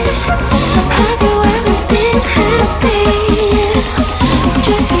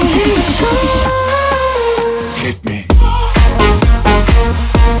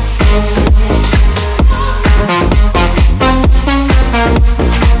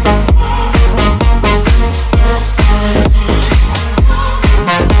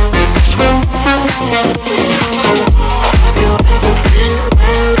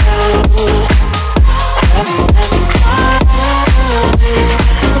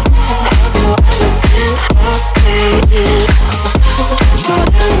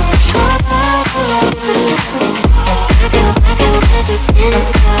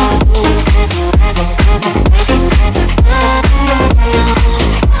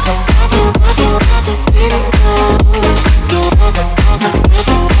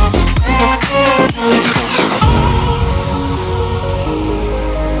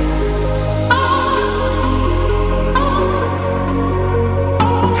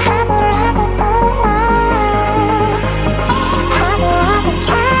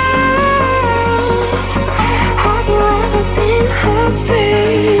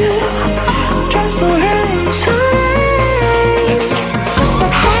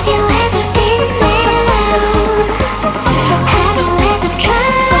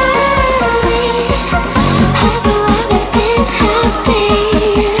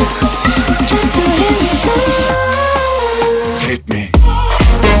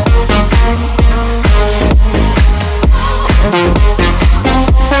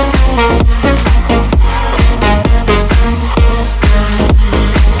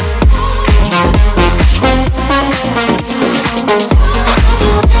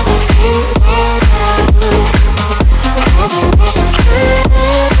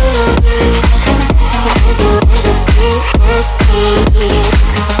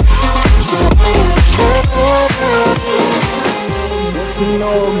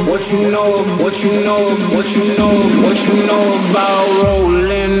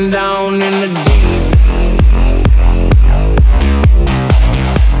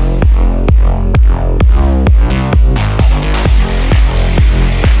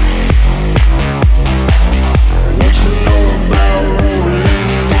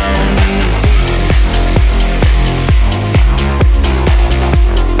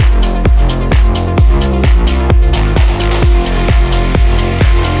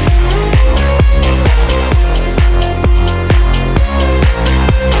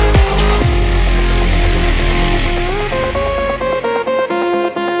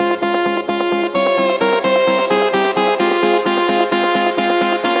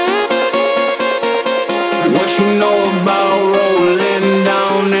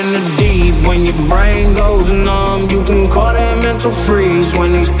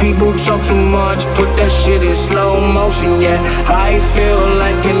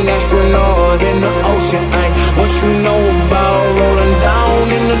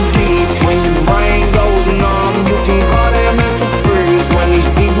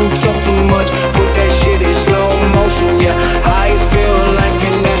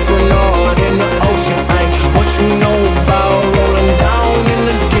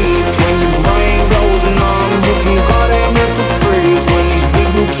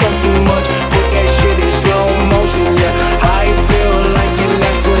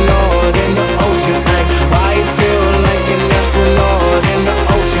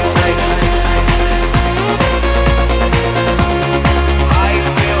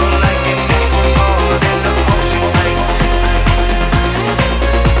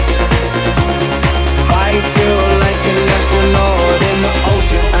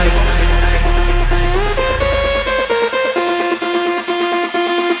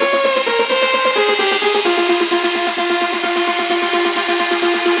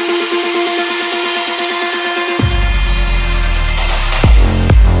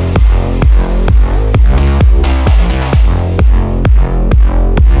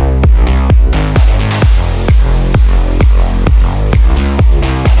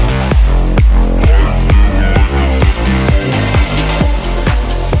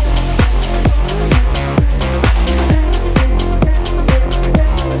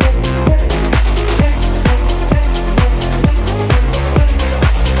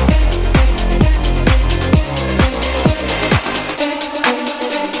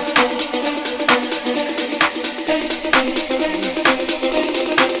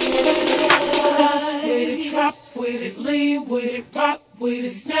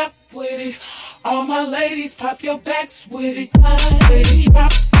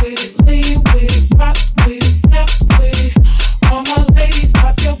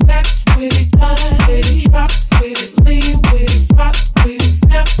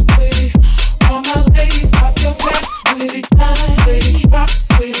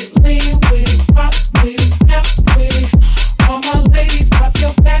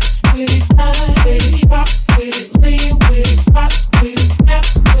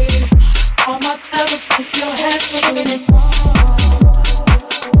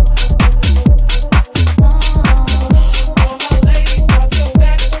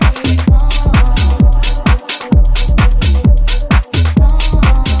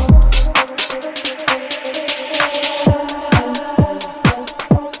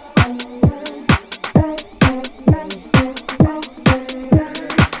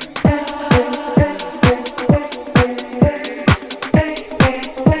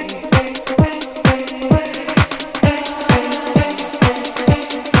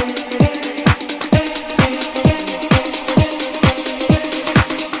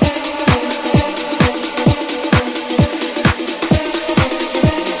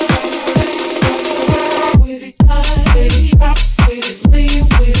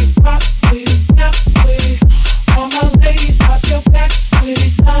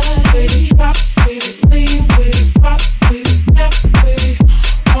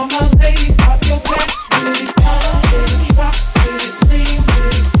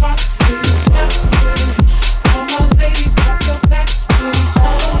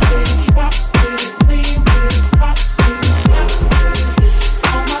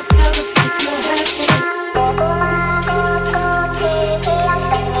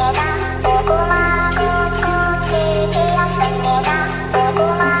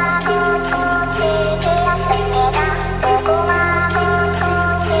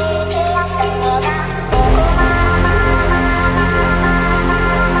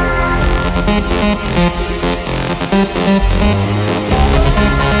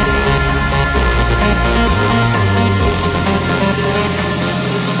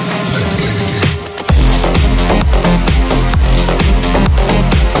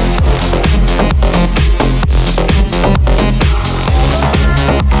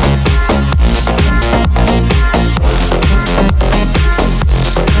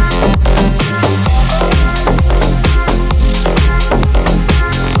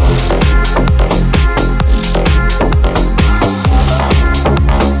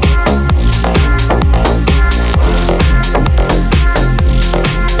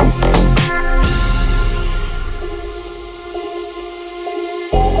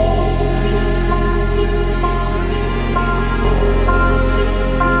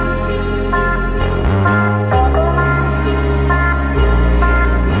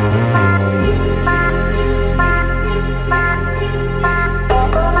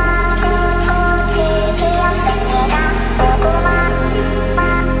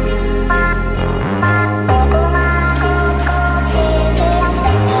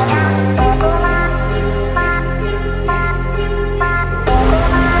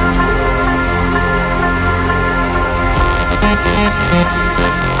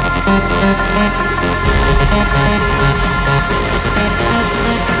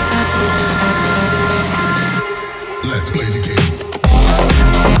Let's play the game.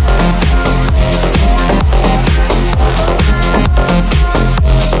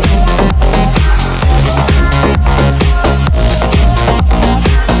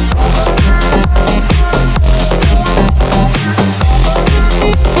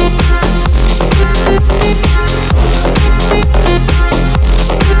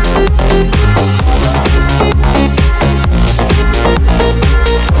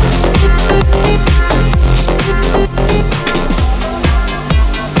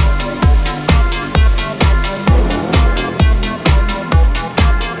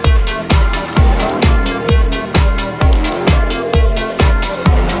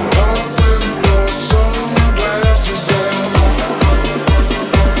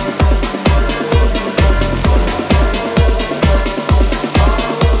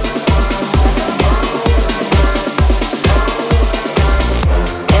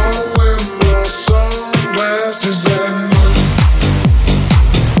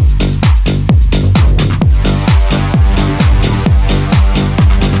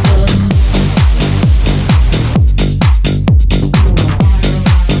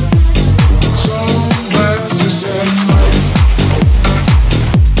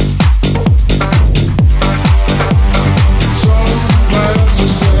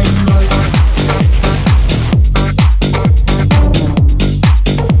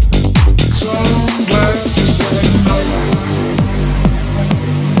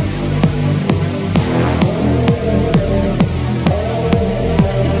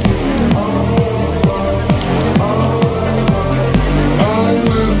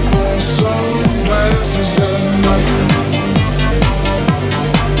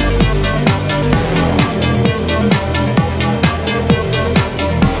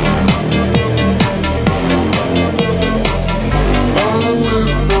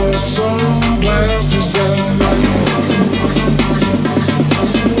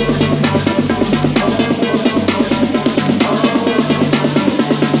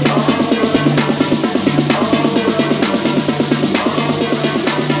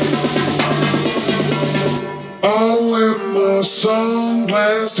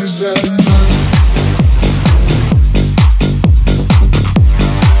 Sunglasses at night.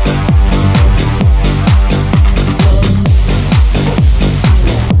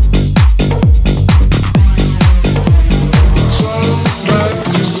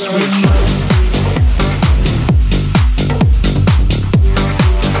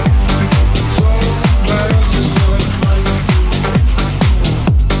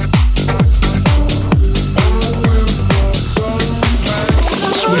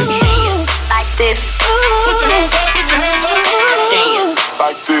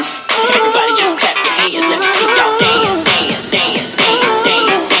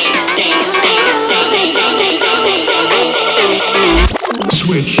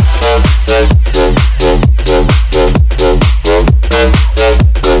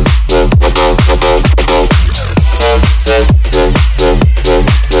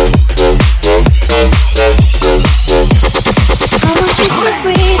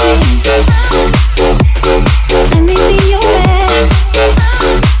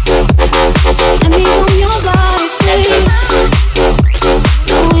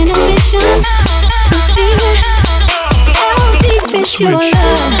 Your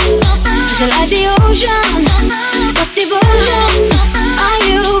love is like the ocean. What devotion are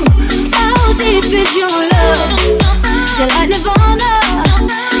you? How deep is your love? Is like Nirvana.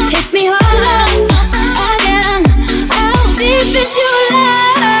 Hit me harder again. How deep is your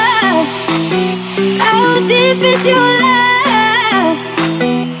love? How deep is your love?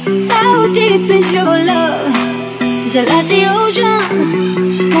 How deep is your love? Is like the ocean.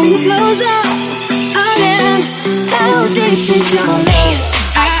 Pull me closer again. How deep is your love? Dance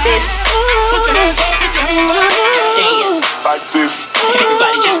like this. Put your hands up, put your hands up. Dance like this.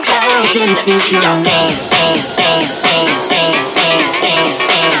 Everybody just clap your hands. Let me see y'all dance, dance, dance, dance, dance, dance, dance, dance,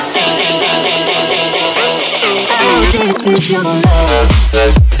 dance, dance. How deep is your love?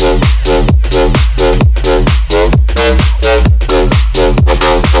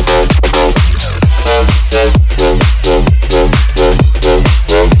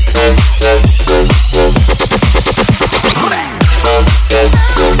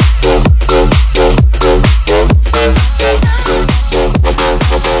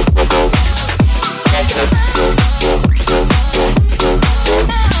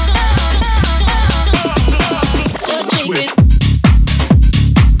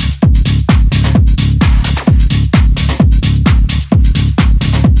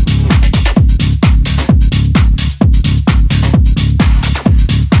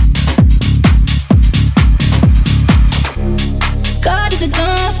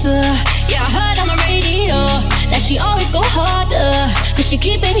 She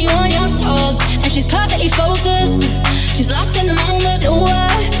keeping you on your toes, and she's perfectly focused. She's lost in the moment. Ooh,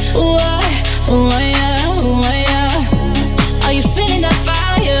 ooh, ooh, yeah, ooh, yeah. Are you feeling that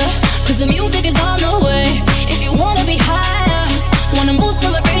fire? 'Cause the music is on the way. If you wanna be higher, wanna move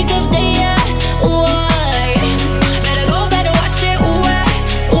till the break of day, yeah. Ooh, better go, better watch it. Ooh,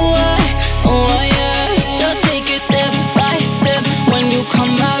 ooh, ooh, yeah. Just take it step by step. When you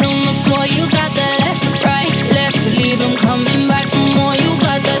come out on the floor, you got that left, right, left to leave them coming back for more. You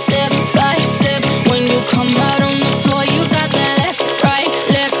got that step by step. When you come out on the floor, you got that left, right,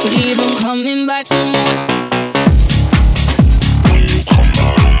 left to leave them coming back for more.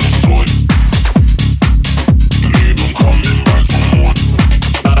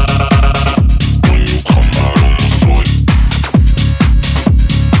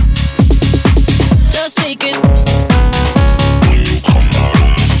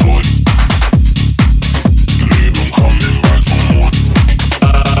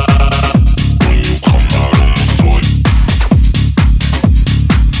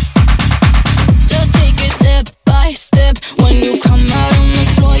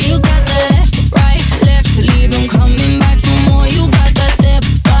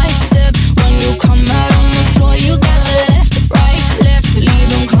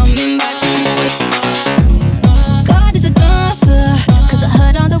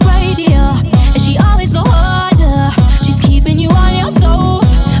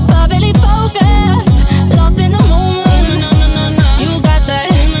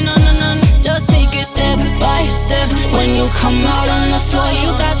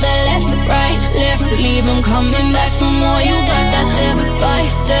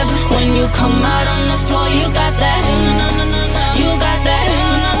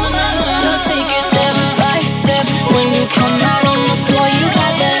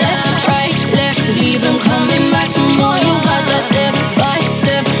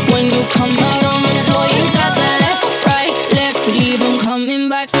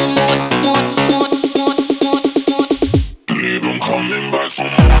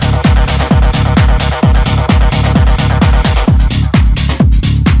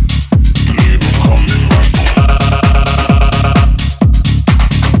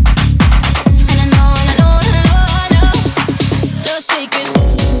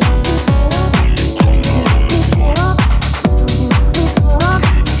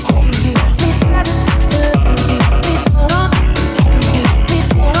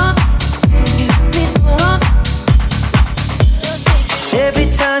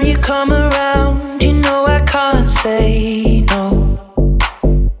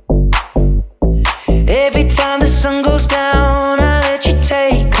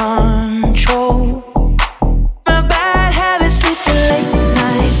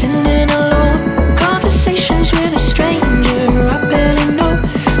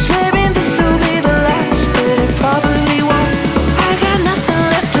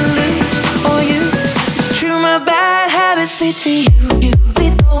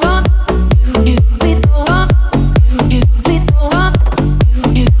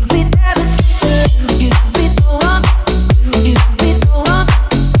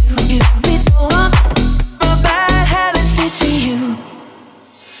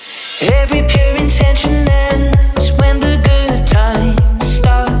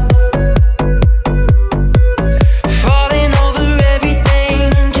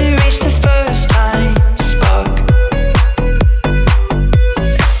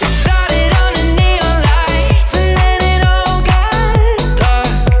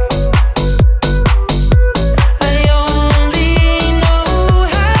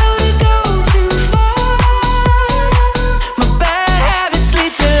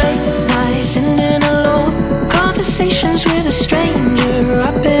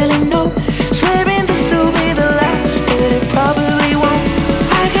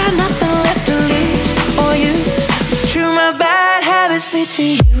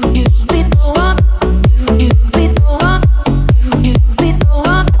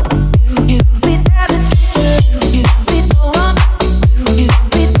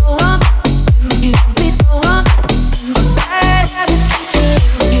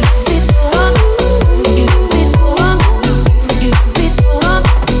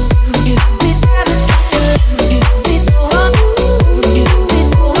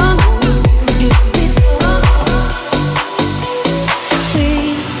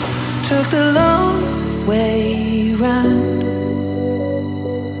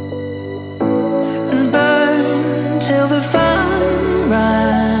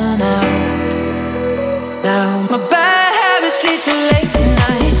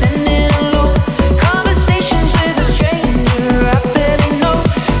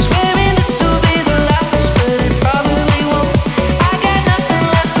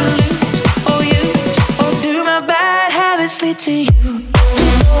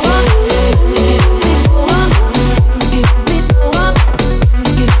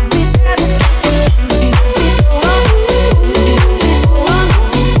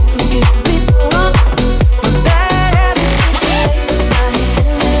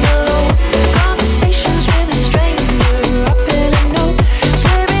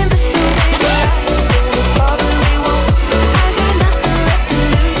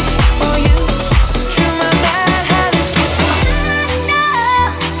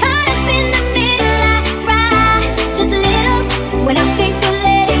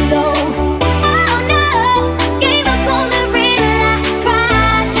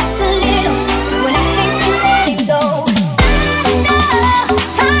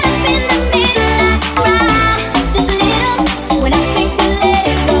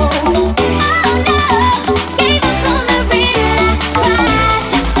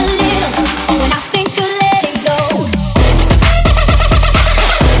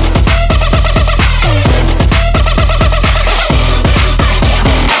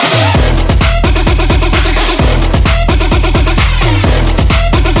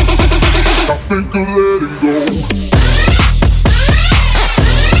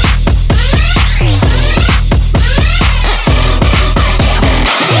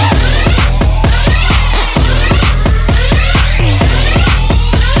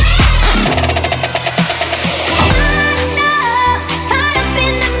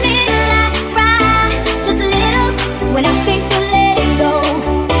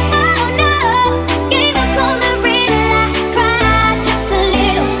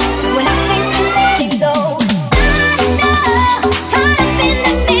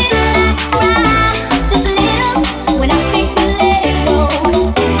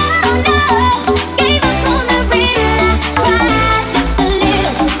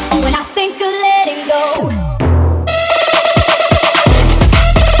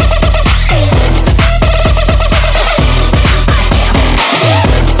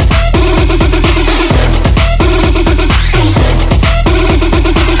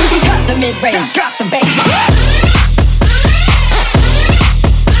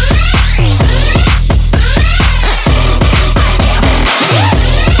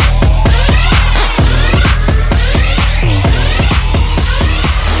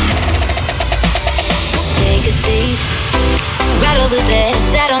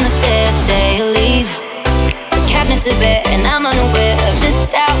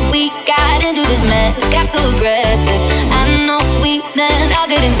 Just how we got into this mess, got so aggressive. I know we meant all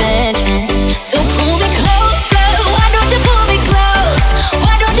good intentions. So pull me closer, why don't you pull me close?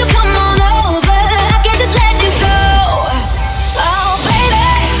 Why don't you come on over? I can't just let you go. Oh baby,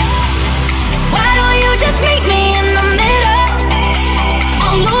 why don't you just meet me in the middle?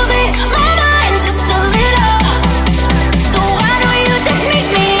 I'm losing my mind just a little. So why don't you just meet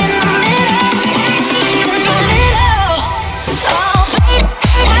me in the middle? In the middle. Oh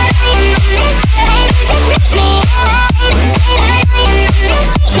baby,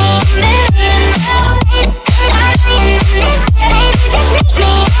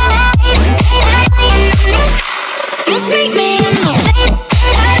 just meet me in the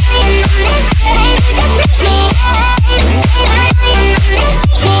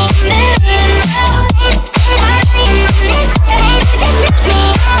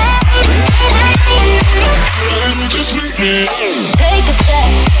just meet me in the take a step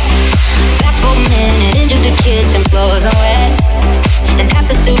back for a minute into the kitchen. Floors are wet and taps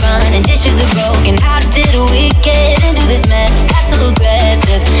are still running, dishes are broken. How did we get into this mess? That's so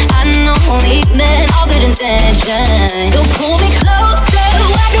aggressive. I know we meant all good intentions. So pull me closer,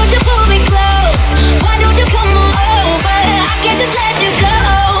 why don't you pull me close? Why don't you come on over? I can't just let you go.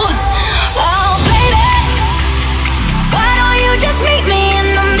 Oh baby, why don't you just meet me in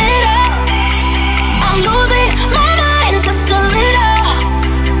the middle? I'm losing my mind just a little.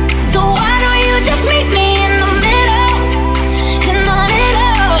 So why don't you just meet me in the middle? In the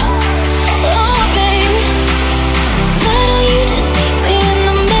middle. Oh baby, why don't you just meet me in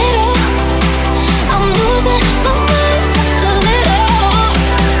the middle? I'm losing my mind just a little.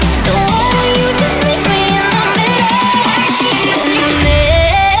 So why don't you just meet me in the middle? In the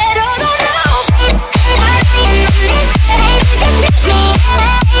middle, no, no.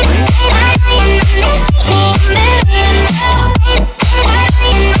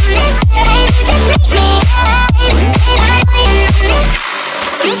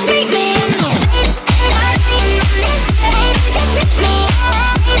 Just meet me in the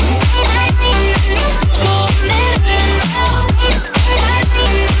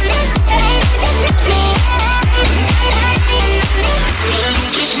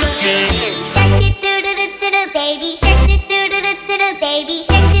just meet me in the Shark do do do do do baby shark do do do do do baby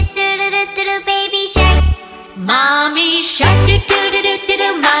shark do do do do baby shark. Mommy shark do do do do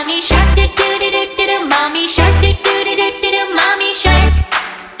mommy shark do do do do mommy shark do do do mommy shark.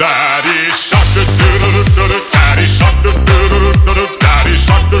 Daddy shark do do do do daddy shark do do do daddy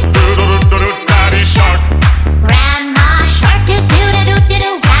shark do do do daddy shark. Grandma shark do do do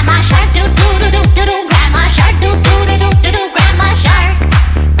grandma shark do do do grandma shark do do do grandma shark.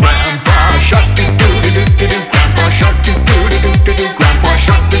 Grandpa shark do do do grandpa shark do do do grandpa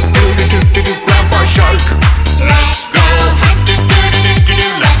shark do do do grandpa shark. Let's go hunt do do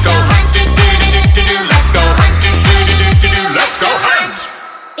let's go hunt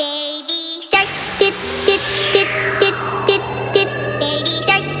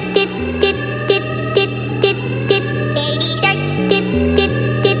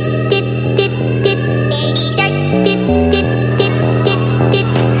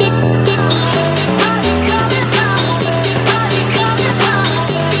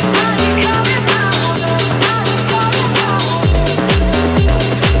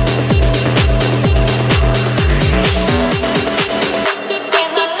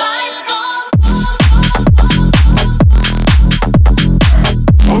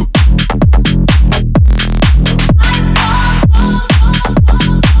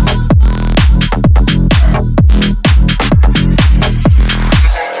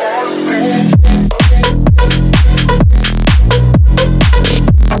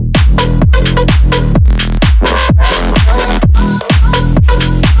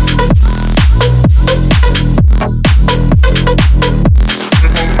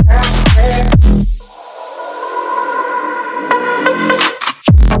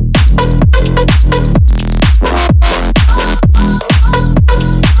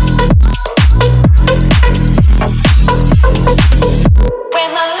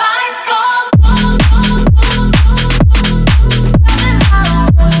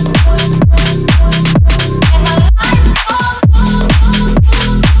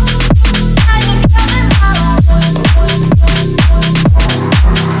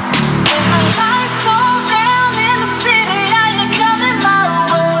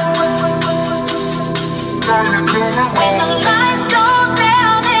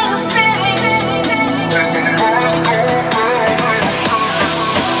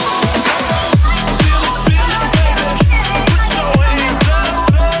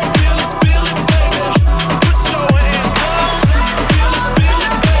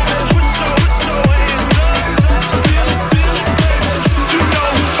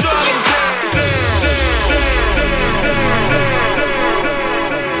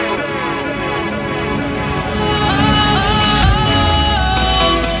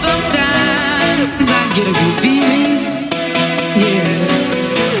get a good feeling, yeah.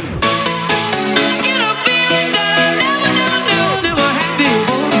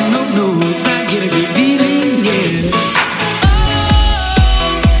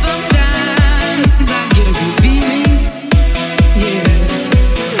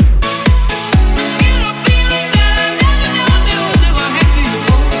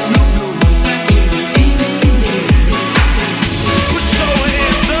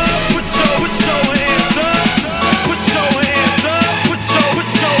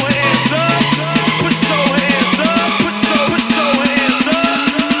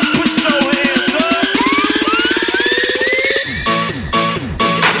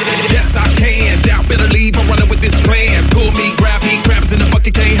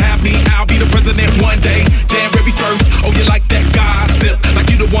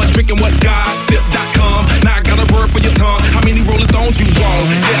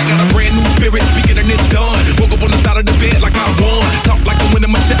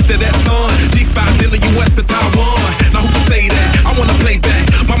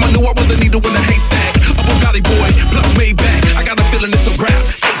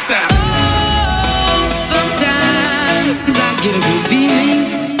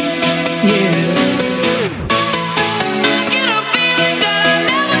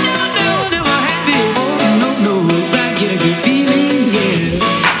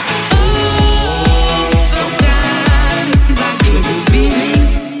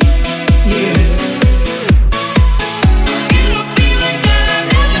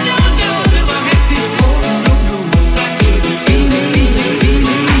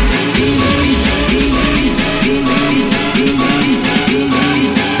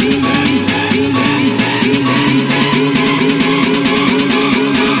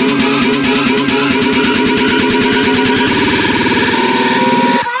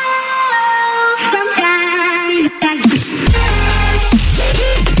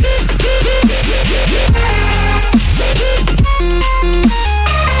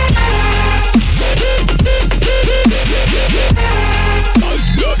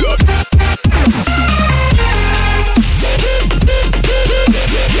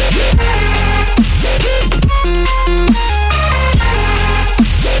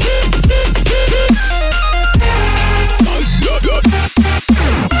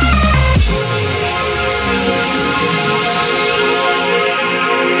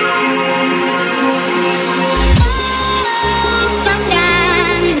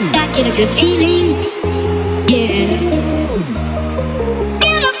 get a good feeling, yeah.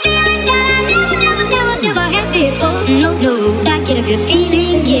 Get a feeling that I never had before. No, no, I get a good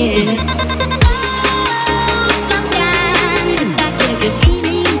feeling, yeah.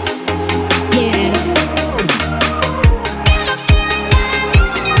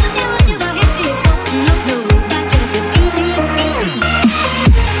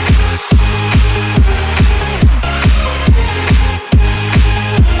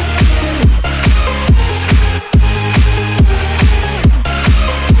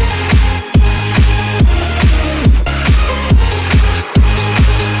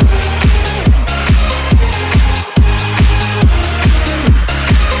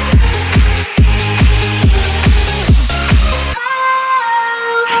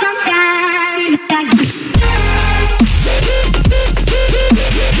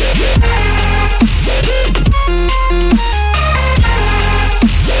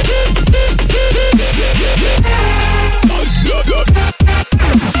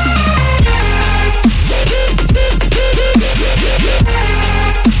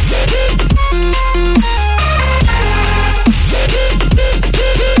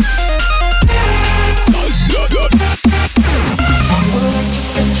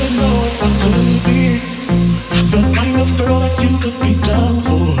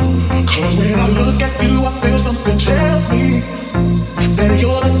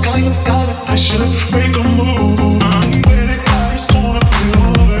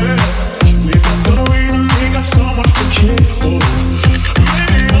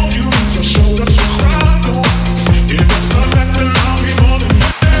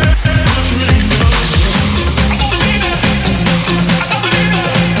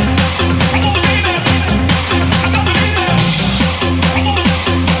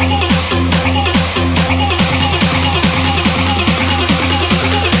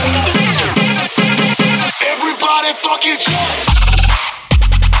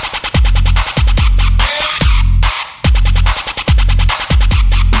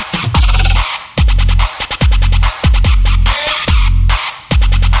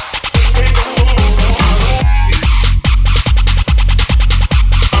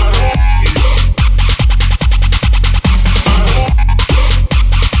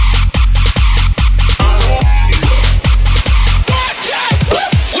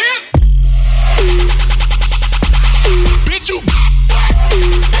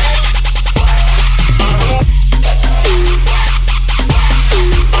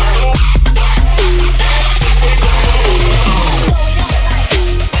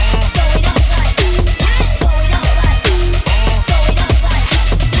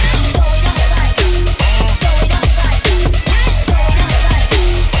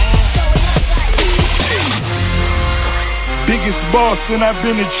 biggest boss and I've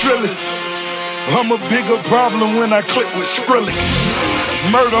been a trillist. I'm a bigger problem when I click with Skrillex.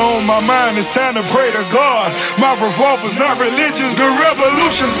 Murder on my mind, it's time to pray to God. My revolver's not religious, the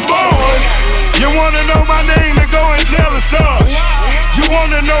revolution's born. You wanna know my name, then go and tell us Sarge. You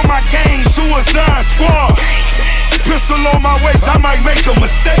wanna know my gang, Suicide Squad. Pistol on my waist, I might make a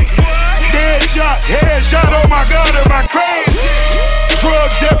mistake. Headshot, oh my God, am I crazy?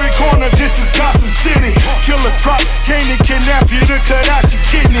 Drugs every corner, this is Gotham City. Killer crop, came to kidnap you to cut out your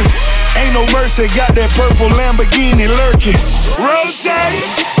kidney. Ain't no mercy, got that purple Lamborghini lurking. Rose,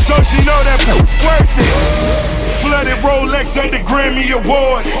 so she know that worth it. Flooded Rolex at the Grammy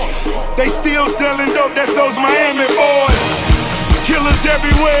Awards. They still selling dope, that's those Miami boys. Killers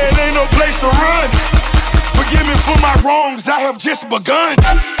everywhere, it ain't no place to run. Forgive me for my wrongs, I have just begun.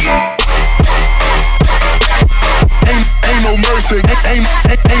 Ain't no mercy, ain't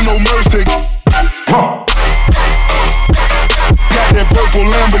no mercy. Huh. Got that purple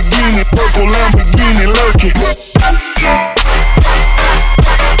Lamborghini lurking.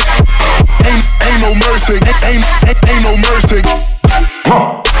 Ain't no mercy, ain't no mercy.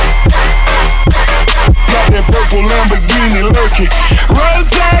 Huh. Got that purple Lamborghini lurking.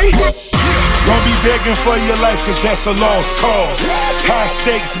 Rose, don't be begging for your life, cause that's a lost cause. High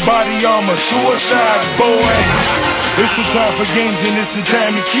stakes, body armor, suicide, boy. It's the time for games and it's the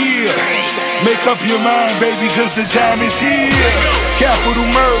time to kill. Make up your mind, baby, cause the time is here. Capital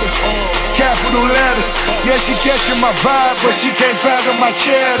murder, capital letters. Yeah, she catching my vibe, but she can't fathom my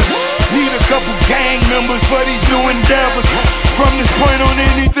cheddar. Need a couple gang members for these new endeavors. From this point on,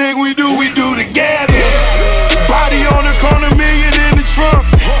 anything we do together. Body on the corner, million in the trunk.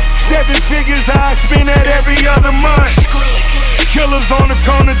 7 figures I spend that every other month. Killers on the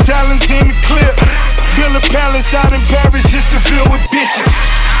corner, talents in the clip. Build a palace out in Paris just to fill with bitches.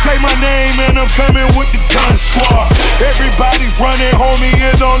 Say my name and I'm coming with the gun squad. Everybody running, homie,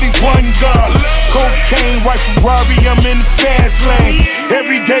 is only one God. Cocaine, white Ferrari, I'm in the fast lane.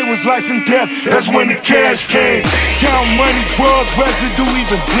 Every day was life and death, that's when the cash came. Count money, drug residue,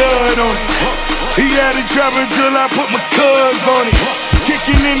 even blood on it. He had it driving till I put my cuz on it.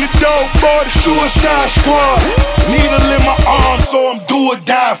 Kicking in the door, boy, the Suicide Squad. Needle in my arm, so I'm do or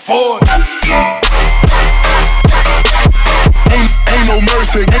die for it. Ain't no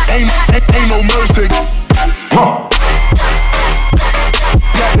mercy, ain't no mercy. Huh.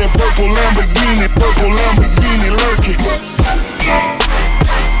 Got that purple Lamborghini lurking.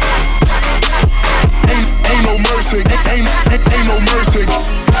 Ain't no mercy, ain't no mercy.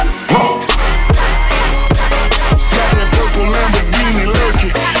 Huh. Got that purple Lamborghini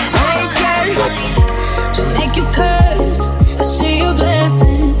lurking. She'll make you curse, but she a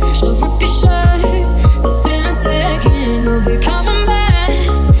blessing. She'll rip your shirt, within a second you'll be coming back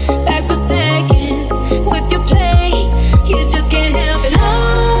for seconds. With your play, you just can't help it.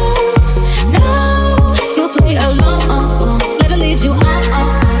 No, you'll play alone. Let her lead you on.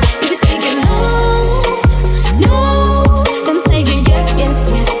 You'll be saying no, then saying yes,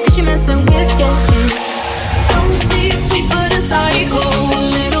 cause you're messing with your head. Oh, she's sweet but a psycho, a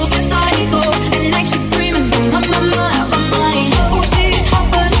little bit psycho. At night she's screaming, my mind. Oh, she's hot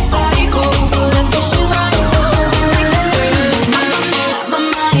but a psycho, so left but she's right.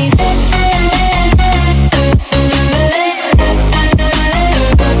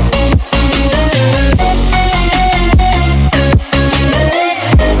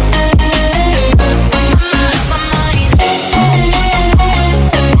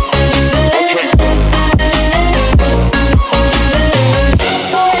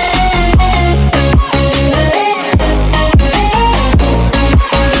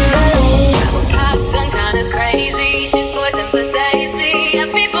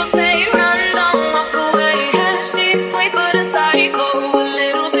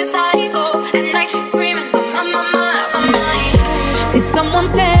 At night she's screaming, my mind. Someone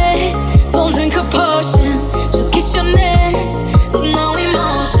said, don't drink her potion. She'll kiss your neck with no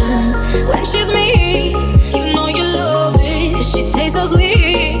emotions. When she's me, you know you love it, cause she tastes so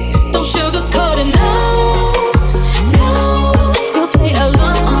sweet. Don't sugarcoat it, no, you'll play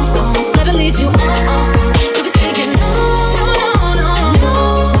alone. Let her lead you on. You'll be saying no,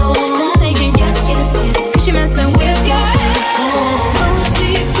 then saying yes, cause you're messing with your head. Oh,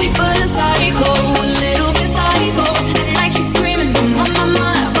 she's sweet but a psycho, a little bit psycho. At night she's screaming, my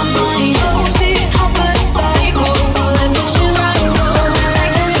mind. Oh, she's hot but a psycho, so left but she's right. At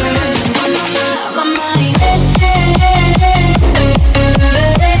night she's screaming, my mind.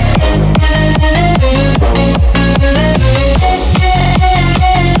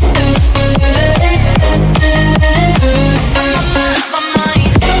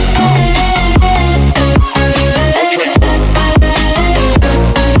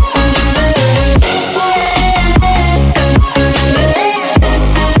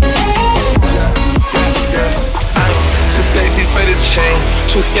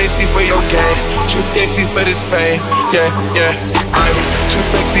 sexy for your game, too sexy for this fame. Yeah, yeah. I'm too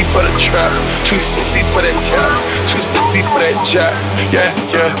sexy for the trap, too sexy for that gap, too sexy for that jack. Yeah,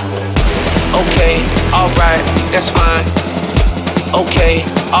 yeah. Okay, alright, that's fine. Okay,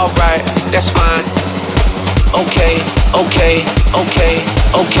 alright, that's fine. Okay, okay, okay,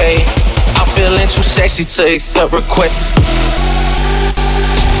 okay. I'm feeling too sexy to accept requests.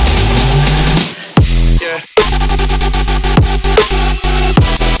 Yeah.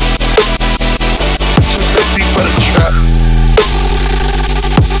 Too sexy for the trap.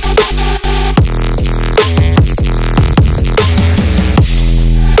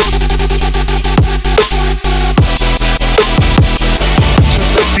 Too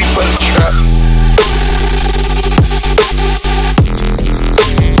sexy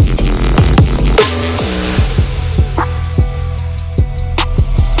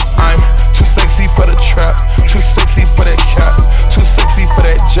for the trap. Too sexy for that cap, too sexy for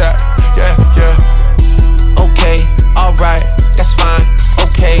that jack. Yeah, yeah. Okay, alright, that's fine.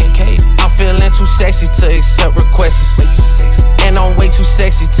 Okay, okay. I'm feeling too sexy to accept requests. Way too sexy. And I'm way too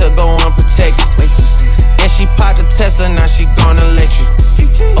sexy to go unprotected. Way too sexy. And she popped a Tesla, now she gonna let you.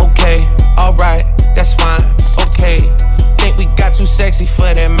 Okay, alright, that's fine. Okay. Think we got too sexy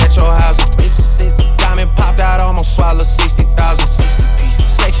for that metro housing. Way too sexy. Diamond popped out, almost swallowed 60,000.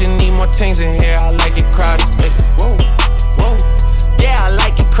 Section need more things in here, I like it crowded. Whoa, whoa, yeah, I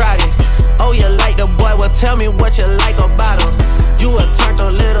like it crowded. Oh, you like the boy, well tell me what you like about him. You a turned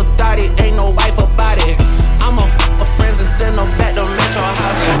a little thotty, ain't no wife about it. I'm a friends and send them back to metro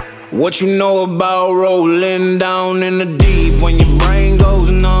housing. What you know about rolling down in the deep? When your brain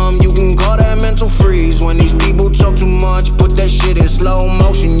goes numb, you can call that mental freeze. When these people talk too much, put that shit in slow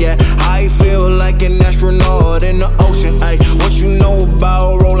motion. Yeah, I feel like an astronaut in the ocean. Ay, what you know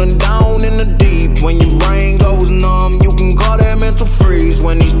about rolling down in the deep? When your brain goes numb, you can call that mental freeze.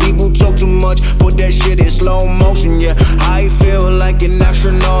 When these people talk too much, put that shit in slow motion. Yeah, I feel like an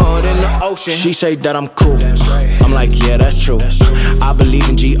astronaut in the ocean. She say that I'm cool. I'm like, yeah, that's true. I believe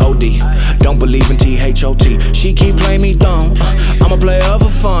in G.O.D. Don't believe in T.H.O.T. She keep playing me dumb. I'm a player for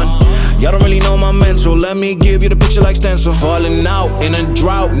fun. Y'all don't really know my mental. Let me give you the picture like stencil. Falling out in a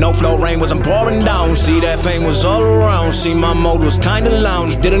drought. No flow rain wasn't pouring down. See, that pain was all around. See, my mode was kinda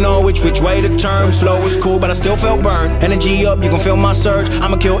lounge. Didn't know which way to turn. Flow was cool, but I still felt burned. Energy up, you can feel my surge.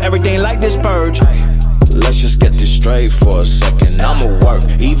 I'ma kill everything like this purge. Let's just get this straight for a second. I'ma work,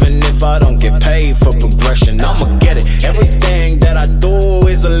 even if I don't get paid for progression. I'ma get it. Everything that I do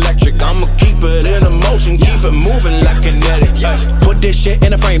is electric. I'ma keep it in motion, keep it moving like kinetic. Put this shit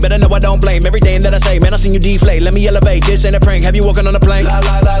in a frame, better know I don't blame everything that I say. Man, I seen you deflate. Let me elevate. This ain't a prank. Have you walking on a plane?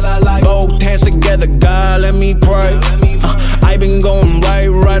 Both hands together, God, let me pray. I been going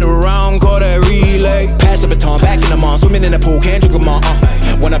right around, call that relay. Pass the baton, back in the mall, swimming in the pool, can't drink them all.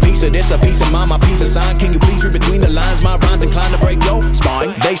 Want a piece of this, a piece of mine, my piece of sign. Can you please read between the lines? My rhymes inclined to break your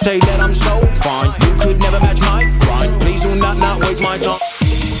spine. They say that I'm so fine, you could never match my grind. Please do not waste my time.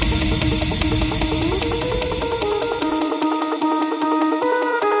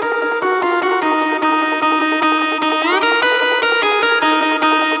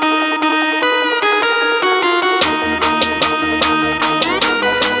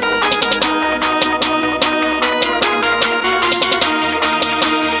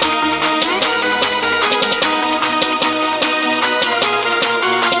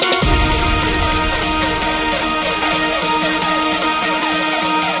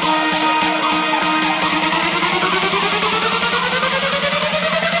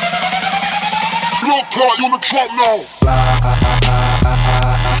 You on the track now.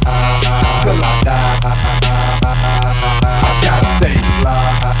 Till I die, I gotta stay.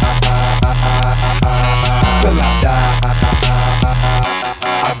 Till I die,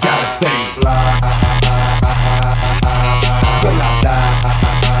 I gotta stay. Till I die,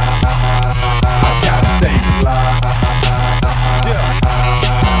 I gotta stay.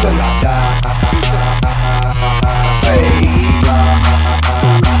 Till I die, hey.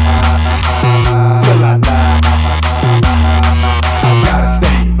 Till I die, I gotta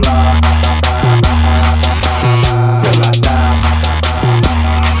stay. Till I die,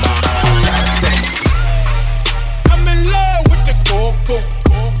 I gotta stay. I'm in love with the coco.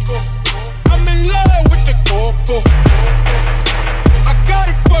 I'm in love with the coco. I got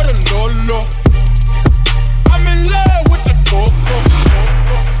it for the Lolo. I'm in love with the coco.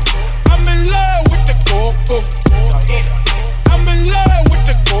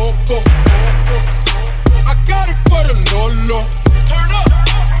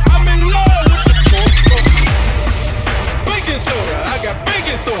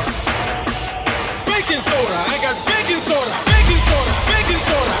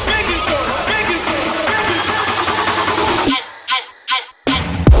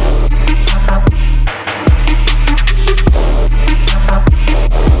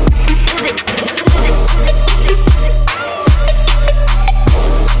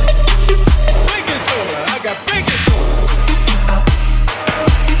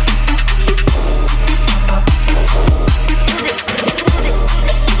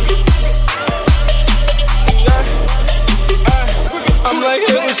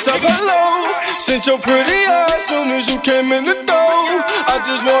 what's up, hello? Sent your pretty ass soon as you came in the door. I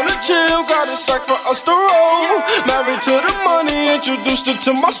just wanna chill, got a sack for us to roll. Married to the money, introduced her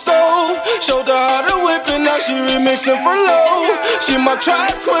to my stove. Showed her how to whip it, now she remixing for low. She my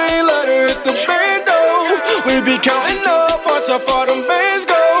track queen, let her hit the bando. We be counting up, watch how far them bands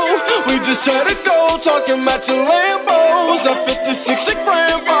go. We just had to go, talking matching Lambos. At 56 a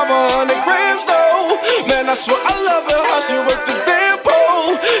gram, 500 grams though. Man, I swear I love her, how she work the damn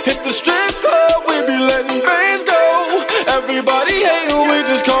pole. Hit the strip club, we be letting bands go. Everybody hatin', we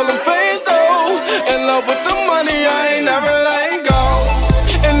just call them fans though. In love with the money, I ain't never letting go.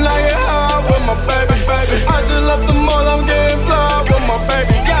 And I get hard with my baby. I just left the mall, I'm getting flawed with my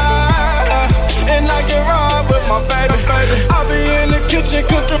baby, yeah. And I get robbed with my baby. I be in the kitchen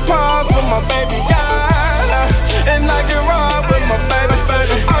cooking pies for my baby, yeah. And I get robbed with my baby.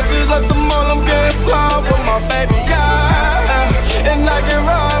 I just left the mall, I'm getting flawed with my baby, yeah. And I get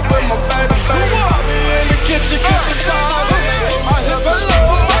robbed with my baby. I be in the kitchen cooking pies. I have a low.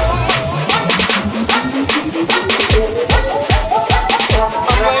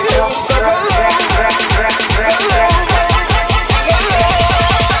 I'm like, hey, what's up, hello?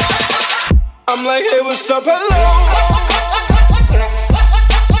 I'm like, hey, what's up, hello?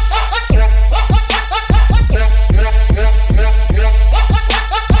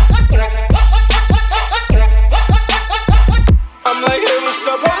 I'm like, hey, what's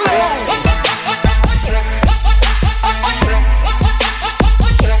up, hello?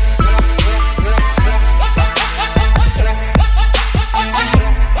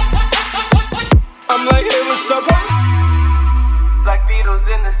 I'm like, hey, what's up, hello? Black Beatles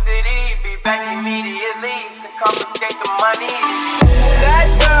in the city, be back immediately to confiscate the money. That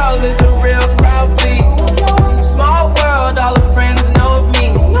girl is a real crowd, please. Small world, all her friends know of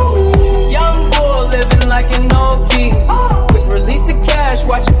me. Young bull living like an old geese. Quick release the cash,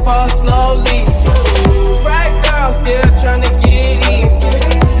 watch it fall slowly. Frat girl still trying to get in.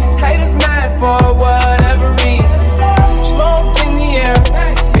 Haters mad for whatever reason. Smoke in the air,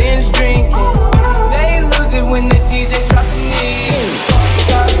 binge drinking. They lose it when the DJ drops the knee.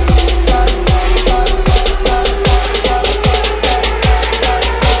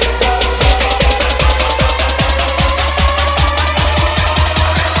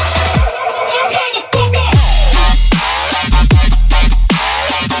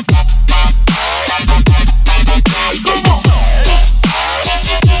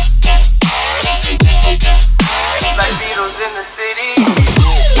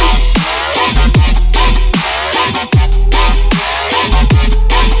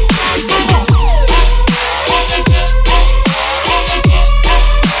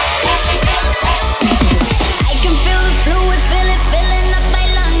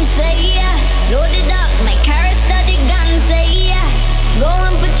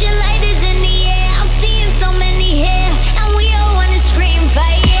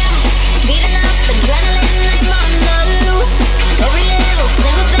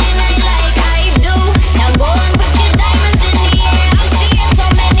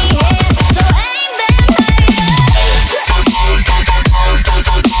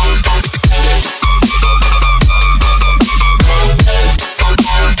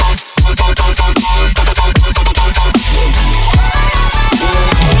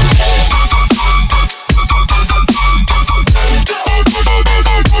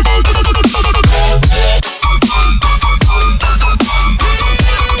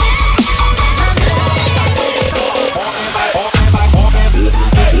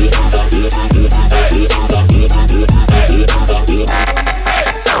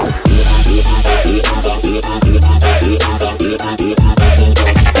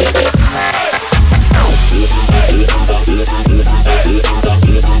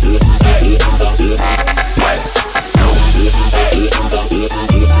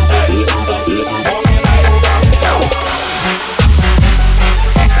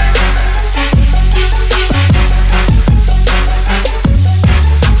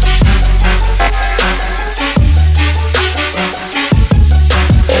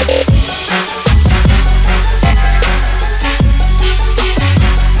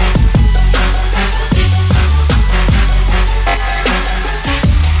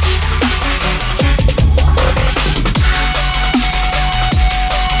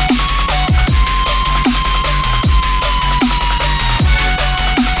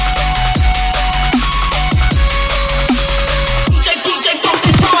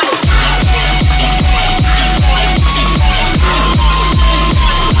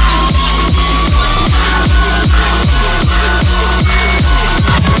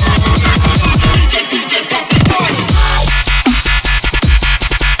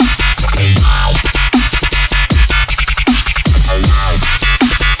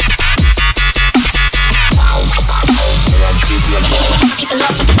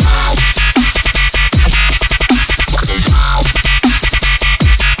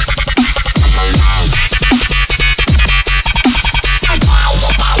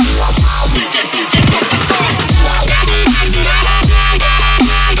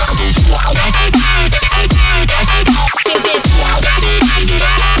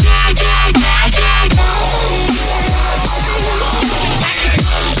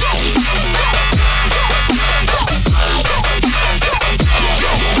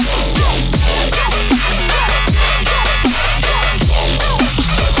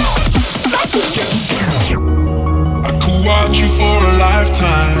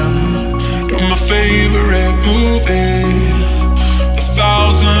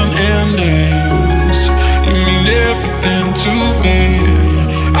 happen to me.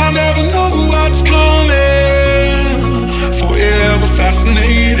 I never know what's coming. Forever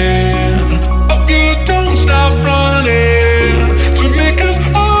fascinated. Hope you don't stop running to make us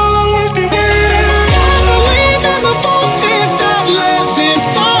all always be waiting. I believe in the vortex that lives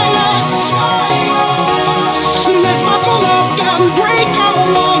inside us. So let's buckle up and break our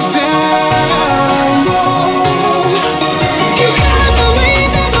walls down. You gotta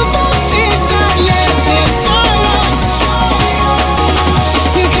believe in the vortex that lives inside us.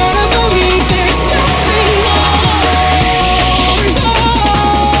 You gotta believe there's something more.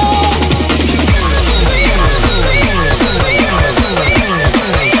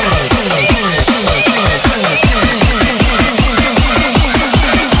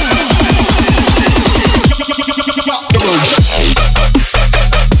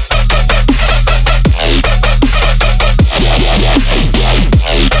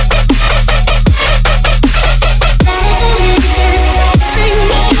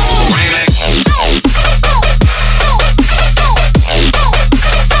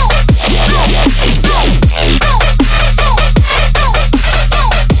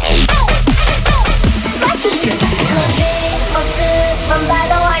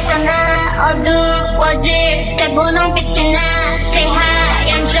 어두워질 때 분홍빛이 나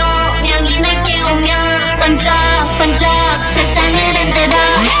새하얀 조명이 날 깨우면 번쩍번쩍 세상을 흔들어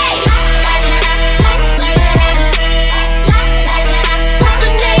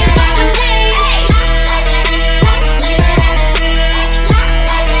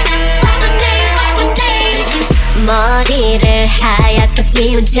머리를 하얗게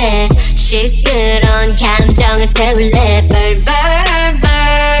피운 채 시끄러운 감정을 태울래 벌벌벌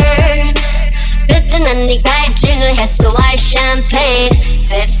난 네가 입증을 했어 white champagne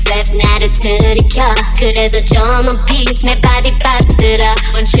Sip sip 나를 들이켜 그래도 저 높이 내 바디 받들어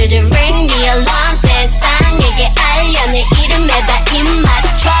Want you to ring the alarm 세상에게 알려 내 이름에다 입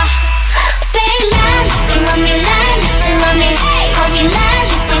맞춰 Say la, listen love me la, listen love me Call me la,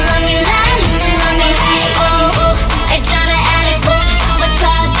 listen love me la, listen love me Oh, 애절한 attitude 부터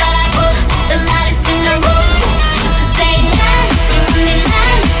저라고 The loudest in the room Just say la, listen love me la,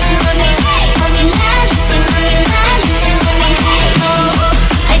 listen love me Call me la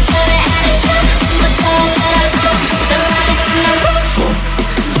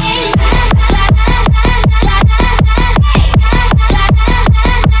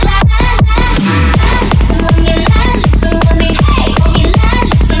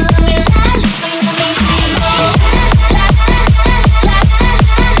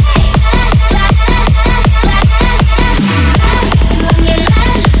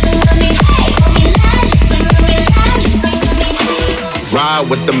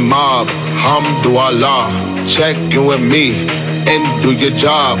with the mob, Hamdulillah. Check in with me and do your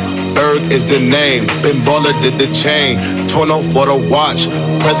job. Berg is the name, Ben Baller did the chain. Torno for the watch,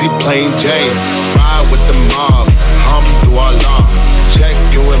 Prezi plain Jane. Ride with the mob, Hamdulillah. Check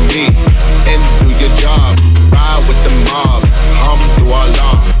in with me and do your job. Ride with the mob,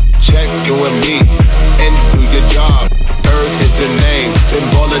 Hamdulillah. Check in with me and do your job. Berg is the name, Ben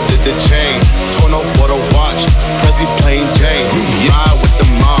Baller did the chain. Torno for the watch, Prezi plain Jane. Ride with the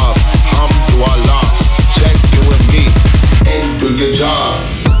mob, Hamdulillah. Check in with me and do your job.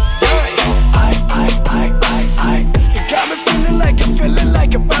 You got me feeling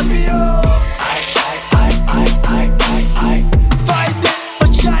like a Barbie. Fight it,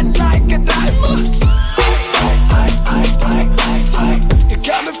 but shine like a diamond. You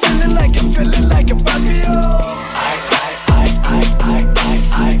got me feeling like a Barbie.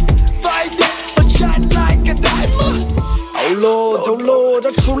 Fight it, but shine like a diamond. Oh Lord,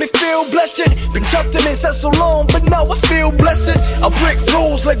 I truly feel blessed. Been trapped in this so long, but now I feel blessed. I break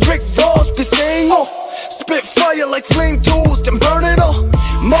rules like Rick Ross be saying, oh. Spit fire like flame tools, then burn it all.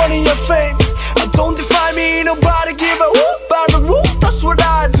 Money and fame, don't define me. Nobody give a whoop by the rule, that's what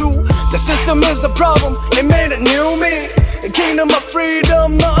I do. The system is a problem, it made a new me. The kingdom of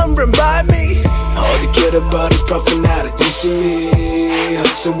freedom, nothing run by me. All they care about is profit, now that you see me.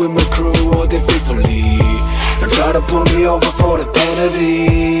 Hustling with my crew all day faithfully. Don't try to pull me over for the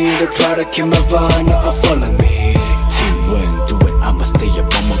penalty. Don't try to kill my vibe, not follow me. Team win, do it, I'ma stay up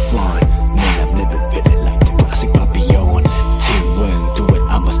on my grind. Man, I'm living feeling like the classic Papillon. Team win, do it,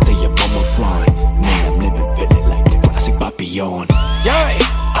 I'ma stay up on my grind. Man, I'm living feeling like the classic Papillon. Yeah,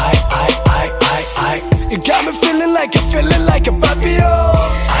 I. You got me feeling like a Papillon.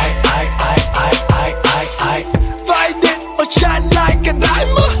 I. Fight it or shine like a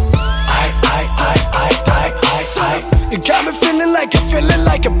diamond. I. You got me feeling like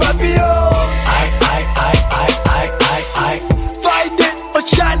a Papillon. I.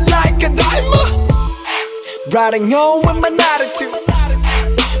 Riding home with my attitude.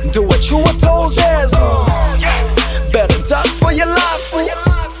 Do what you were told as better duck for your life, fool.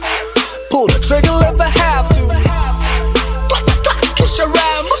 Pull the trigger if I have to. Kiss your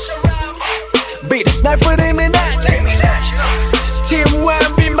ram. Be the sniper aiming at you. Team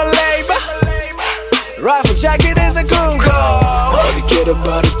Wham be my labor. Rifle jacket is a crew call. All they care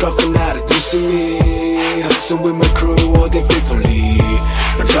about is profit, not reducing me. Hustling with my crew all day faithfully.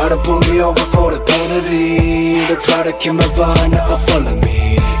 Don't try to pull me over for the penalty. Don't try to kill my vibe, now follow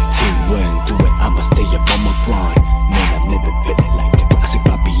me. Team Wham, do it, I'ma stay up on my grind. Man, I'm living better like the classic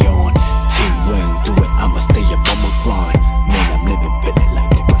Papillon. Team Wham, do it, I'ma stay up on my grind. Man, I'm living better like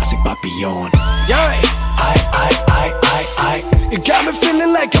the classic Papillon. Yeah, I. You got me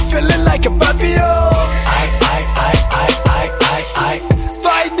feeling like I'm feeling like a Papillon. I.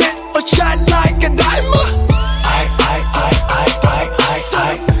 Fight it or shine like a diamond. I.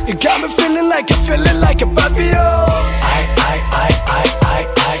 You got me feeling like I'm feeling like a Papillon. I.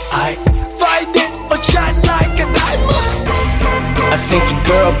 Fight it or shine like a diamond. I seen your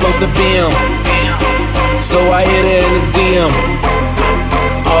girl post a BM, so I hit her in the DM.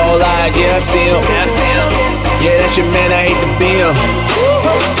 All eyes, yeah, I see him. Yeah, that's your man, I hate the BM.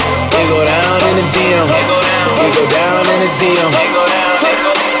 They go down in the DM. They go down in the DM.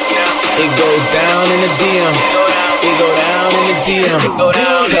 It goes down in the DM. It go down in the DM.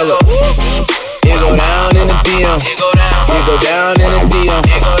 Tell her. It go down in the DM. It go down in the DM.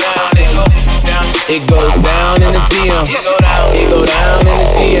 It goes down in the DM. It go down in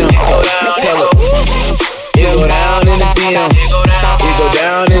the DM. Tell her. It go down in the DM. It go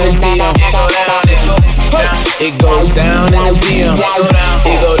down in the DM. It goes down in the DM. It go down in the DM. Tell her.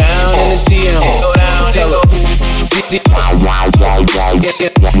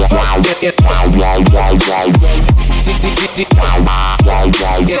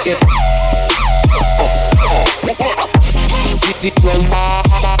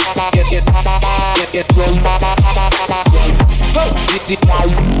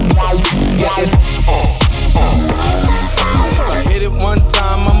 I hit it one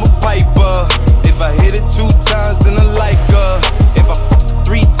time, I'm a piper. If I hit it two times, then I like her. If I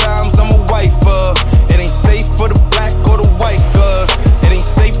three times, I'm a wifer. It ain't safe for the black or the white girls. It ain't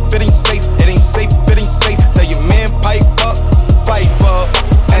safe, it ain't safe, it ain't safe, it ain't safe. Tell your man pipe up, pipe up.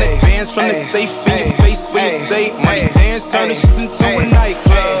 And advance from the safe in your face when you say money dance, turn this shit into a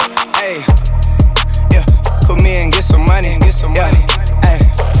nightclub. Yeah, put me in, get some money, get some money.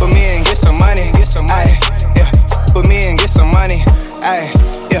 Put me in, get some money, get some money. Yeah, put me in, get some money.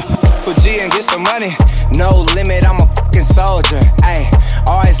 Yeah, put G and get some money. No limit, I'm a fucking soldier.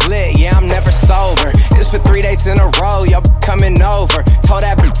 Always lit, yeah, I'm never sober. It's for 3 days in a row, y'all coming over. Told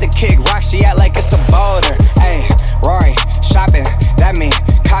that bitch to kick rock, she act like it's a boulder. Rory, shopping, that mean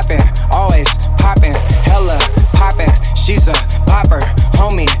copping. Always popping, hella popping. She's a popper,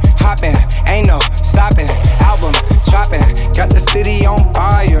 homie, hopping. Ain't no stopping, album chopping. Got the city on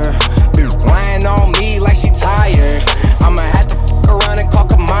fire. Bitch lying on me like she tired. I'ma have to fuck around and call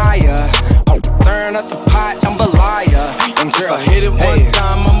Kamaya. Turn up the pot, jambalaya. And girl, if I hit it one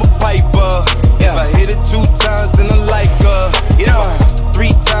time, I'm a piper. If I hit it two times, then I like her. You know,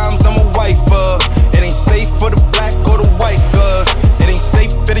 three times, I'm a wifer. It ain't safe for the black or the white girls. It ain't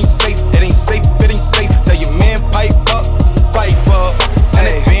safe, it ain't safe, it ain't safe, it ain't safe. Tell your man pipe up, pipe up. And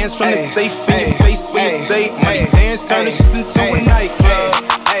advance from the safe in your face when you say money dance, turn this shit into a nightclub.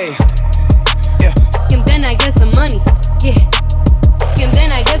 Yeah. And then I get some money. Yeah. And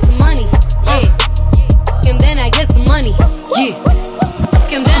then I get some money. Yeah. And then I get some money. Yeah.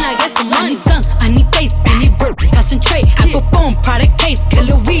 And then I get some money. I need face, I need bird. Concentrate. I go phone, product case.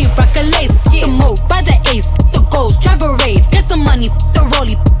 Killer weed, rock a lace. The move by the ace. The goals, drive a rave. Get some money. The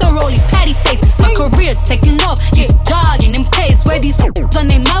rolly, patty face. My career taking off. Yeah. Jogging in place. Where these on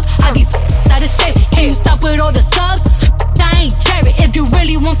their mouth. Are these out of shape? Can you stop with all the subs? I ain't cherry. If you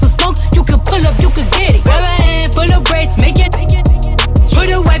really want some smoke, you can pull up, you can get it. Grab a hand, full of braids, make it. Put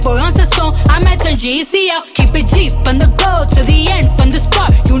a white boy on the song. I might turn GEC out. Keep it G from the goal to the end, from the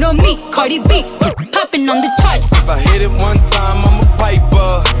start. You know me, Cardi B, popping on the charts. If I hit it one time, I'm a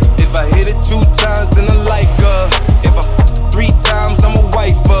piper. If I hit it two times, then I like her. If I three times, I'm a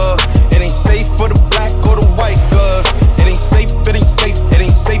wifer. It ain't safe for the black or the white girls. It ain't safe, it ain't safe, it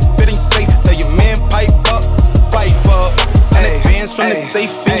ain't safe, it ain't safe. Tell your man pipe up, pipe up. And advance from the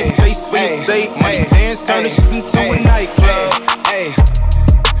safe in your face when you say money dance, turn this shit into a nightclub.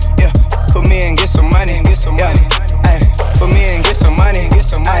 Yeah, put me in, get some money, get some money. Put me in, get some money, get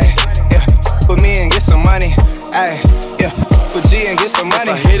some money. Yeah, put me in, get some money. Yeah, put G and get some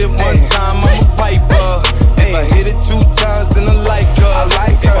money. If I hit it one time, I'm a piper. If I hit it two times, then I like her. I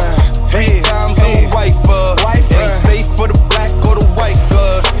like her. Three times, I'm a wifer.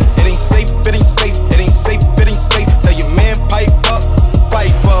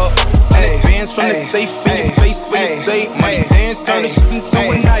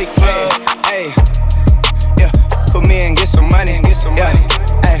 break. Hey, yeah, put me in, get some money. Yeah,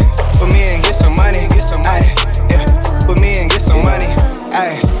 hey, put me in, get some money. Ay, yeah, put me in, get some money.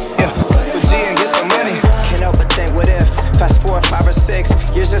 Ay, yeah, put G in, get some money. Can't help but think, what if fast forward 5 or 6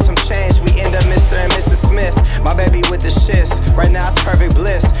 years and some change, we end up Mr. and Mrs. Smith. My baby with the shits, right now it's perfect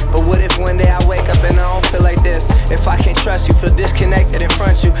bliss. But what if one day I wake up and I don't feel like this? If I can't trust you, feel disconnected in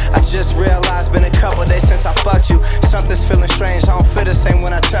front of you. I just realized, been a couple days since I fucked you. Something's feeling strange, I don't feel the same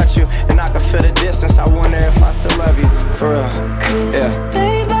when I touch you. And I can feel the distance, I wonder if I still love you. For real, yeah.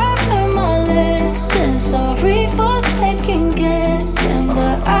 Babe, I've learned my lesson. Sorry for second guessing,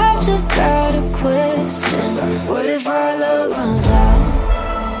 but I've just got a question. What if our love runs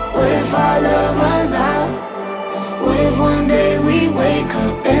out? What if our love runs out? What if one day we wake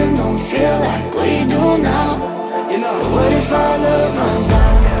up and don't feel like we do now? What if our love runs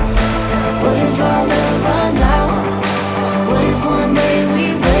out? What if our love runs out? What if one day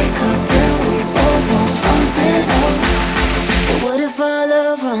we wake up and we both want something else? But what if our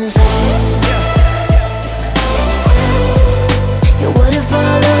love runs out? Yeah, what if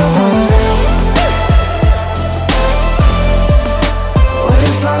our love runs out? What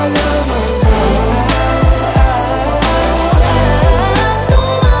if our love runs out?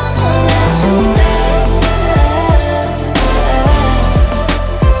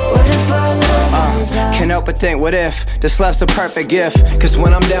 Can't help but think, what if this love's the perfect gift? Cause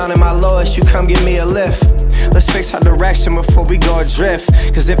when I'm down in my lowest, you come give me a lift. Let's fix our direction before we go adrift.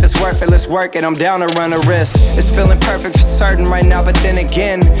 Cause if it's worth it, let's work it, I'm down to run a risk. It's feeling perfect for certain right now, but then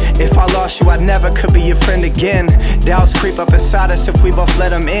again, if I lost you, I never could be your friend again. Doubts creep up inside us if we both let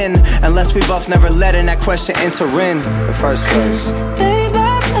them in. Unless we both never let in that question enter in the first place. Babe,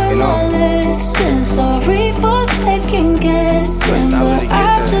 I've learned my lesson. Sorry for second guessing, but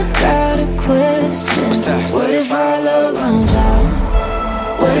I've just got a question. What's that? What if our love runs out?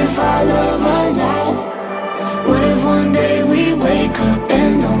 What if our love runs out? What if one day we wake up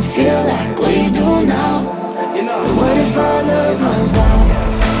and don't feel like we do now? What if our love runs out?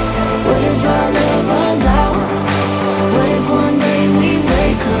 What if our love runs out? What if one day we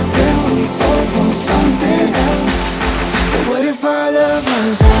wake up and we both want something else? But what if our love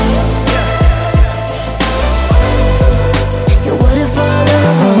runs out? Yeah, what if our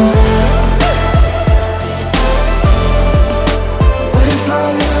love runs out? What if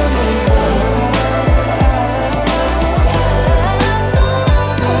our love runs out?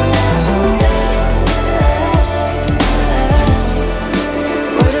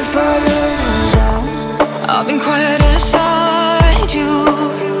 I've been quiet inside you,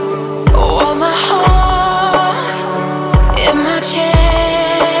 all my heart in my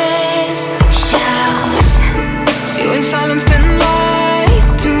chest shouts, feeling silenced and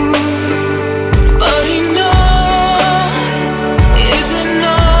lied to. But enough is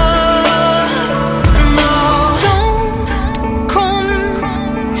enough. No, don't come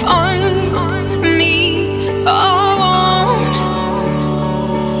find me. I won't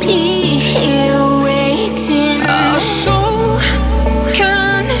be here. A soul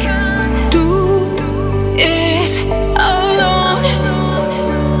can do it alone.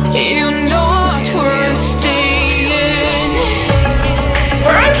 You're not worth staying.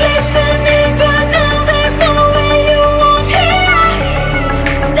 We're listening, but now there's no way you won't hear.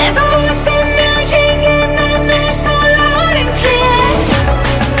 There's a voice emerging in the night, so loud and clear.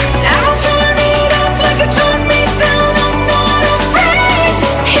 I'll turn it up like it turned me down. I'm not afraid.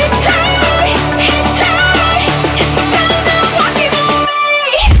 Hit play, hit play. It's the sound of walking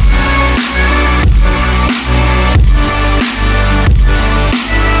away.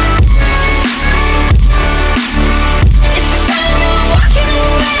 It's the sound of walking away. It's the sound of walking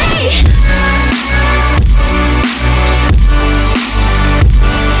away.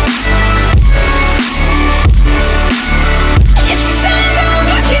 It's the sound of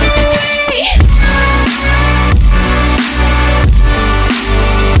walking away.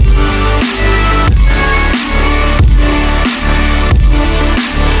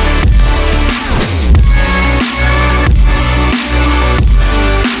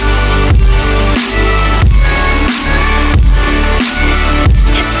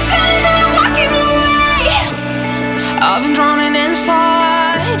 I've been drowning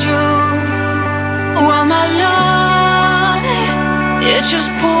inside you, while my love, it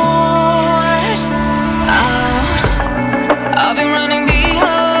just pours out. I've been running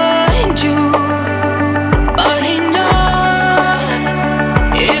behind you, but enough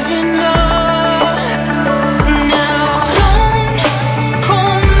is enough. Now don't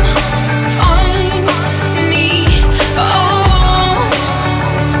come find me. I won't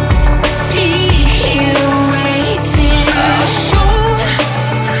be here waiting. A soul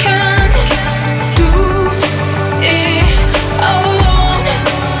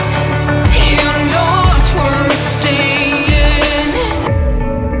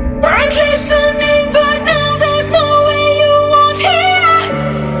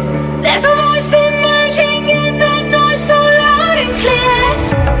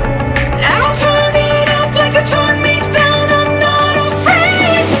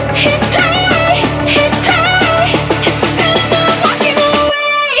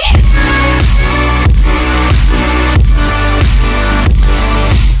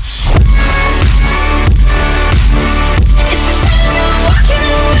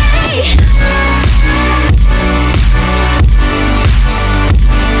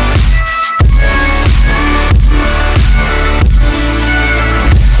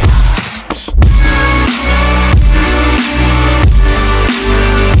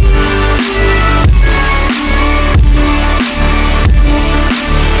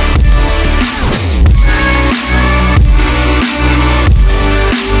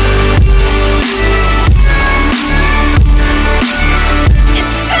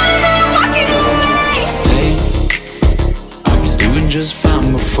just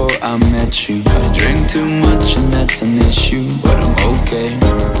fine before I met you. I drink too much and that's an issue, but I'm okay.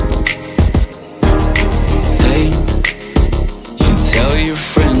 Hey, you tell your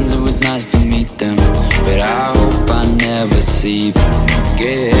friends it was nice to meet them, but I hope I never see them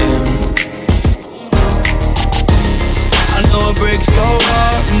again. I know it breaks your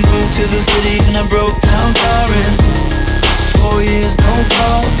heart. Moved to the city and I broke down crying. 4 years, no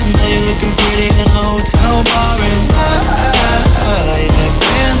calls, now you're looking pretty in a hotel bar. And I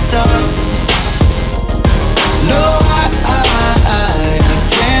can't stop. No, I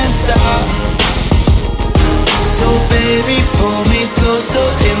can't stop. So baby, pull me closer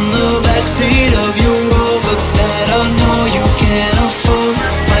in the backseat of your Rover that I know you can't afford.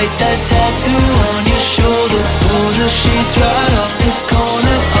 Write that tattoo on your shoulder. Pull the sheets right off the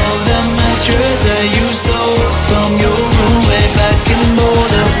corner of that mattress that you stole from your room way back in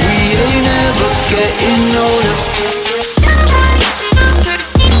Boulder. We ain't ever getting older.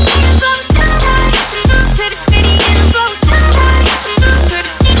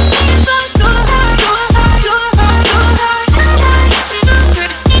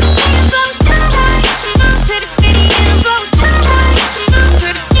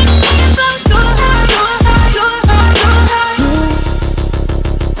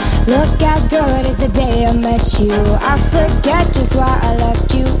 Look as good as the day I met you. I forget just why I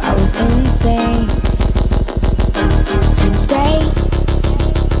left you. I was insane. Stay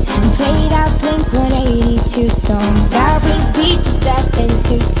and play that Blink-182 song that we beat to death in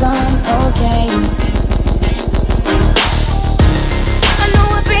Tucson. Okay. I know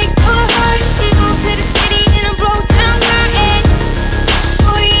it breaks your heart. We moved to the city and I broke down crying.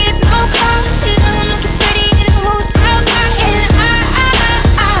 4 years, no car, and I'm looking pretty in a hotel bar. And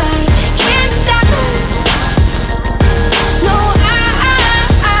I can't stop. No, I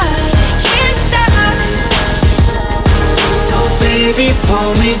can't stop. So baby,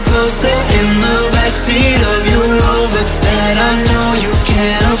 pull me closer in the backseat of your Rover that I know you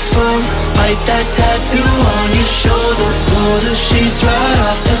can't afford. Write that tattoo on your shoulder. Pull the sheets right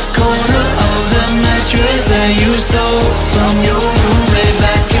off the corner of the mattress that you stole from your roommate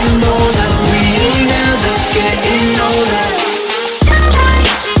back in Boulder. We ain't never getting older.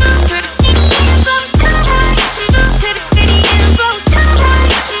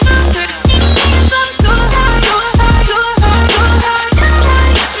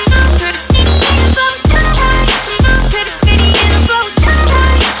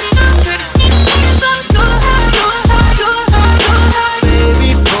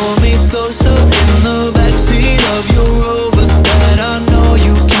 Baby, pull me closer in the backseat of your Rover that I know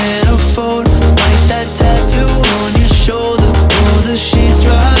you can't afford. Write that tattoo on your shoulder. Pull the sheets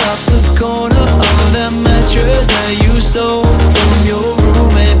right off the corner of that mattress that you stole from your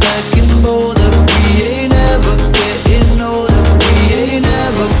roommate back in Boulder. We ain't ever getting older. We ain't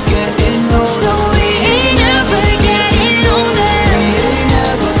ever getting older. We ain't never getting older. We ain't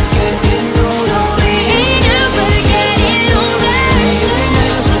never getting older. We ain't never getting older. We ain't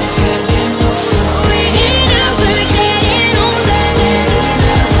never getting older.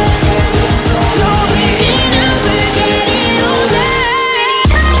 No, we ain't never getting older.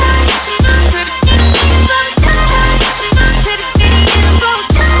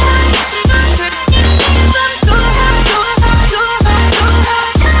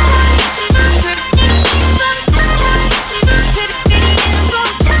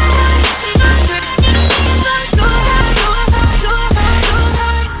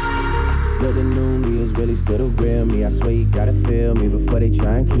 But the new me is really still the real me. I swear you gotta feel me before they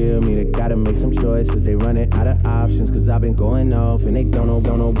try and kill me. They gotta make some choices, they running out of options. Cause I've been going off and they don't know.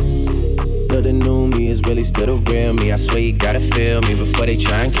 But the new me is really still the real me. I swear you gotta feel me before they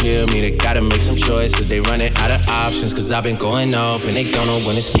try and kill me. They gotta make some choices, they running out of options. Cause I've been going off and they don't know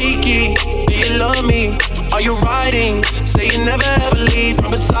when it's Kiki, do you love me? Are you riding? Say you never ever leave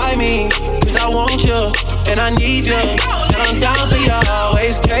from beside me. Cause I want you, and I need you, and I'm down for you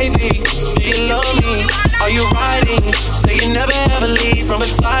always, KB. Do you love me? Are you riding? Say you never ever leave from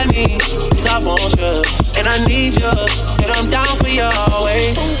beside me. Cause I want you, and I need you, and I'm down for you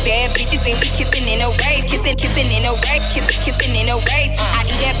always. Ooh, bad bitches and we kissing in a rave, kissing in a rave, kissing in a rave. I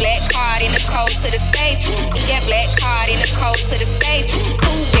do that black card in the code to the safe. Do that black card in the code to the safe.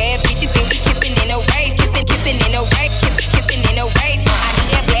 Cool bad bitches and we kissing in a rave, kissing in a rave, kissing in a rave. I do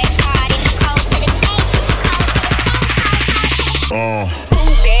that black card in the code to the safe.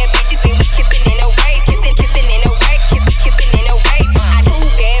 Cool bad bitches and we kissing in a rave, kissing in a rave, kissing in a rave. I do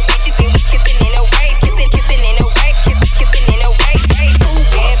bad bitches and we kissing in a rave, kissing in a rave, kissing in a rave. Cool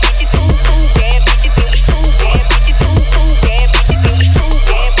bad bitches, cool bad bitches and we cool bad bitches, cool bad bitches and we cool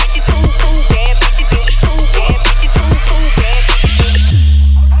bad bitches, cool bad bitches and we cool bad bitches, cool bad bitches and we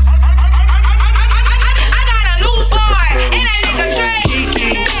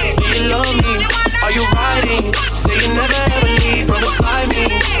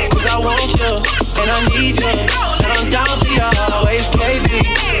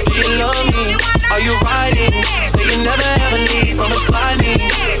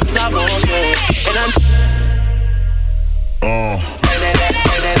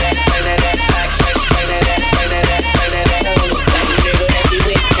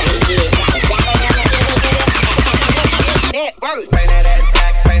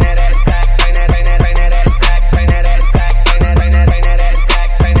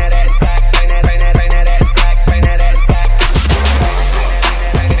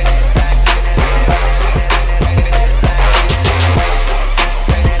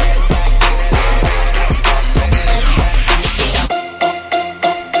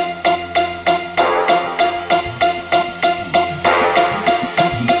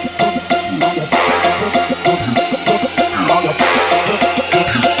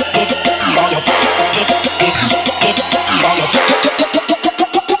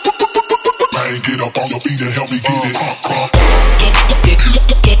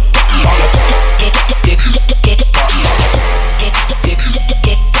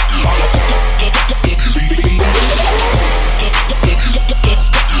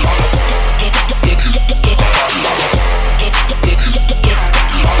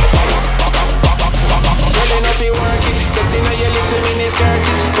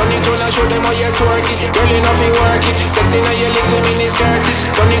Sexy now your little mini skirt it.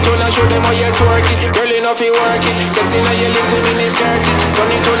 Turn it on and show them how you twerk it. Girl enough you work it. Sexy now your little mini skirt it. Turn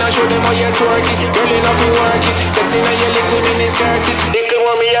it on and show them how you twerk it. Girl enough you work it. Sexy now your little mini skirt it. Little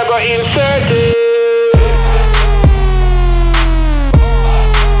mommy I got insert it.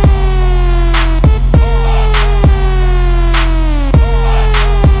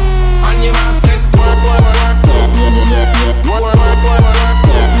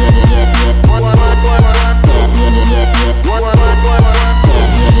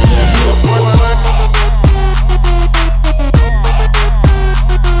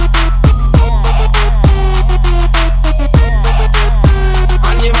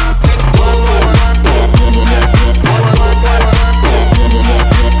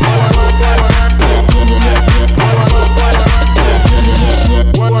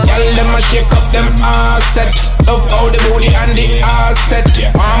 Love how the booty and the ass set.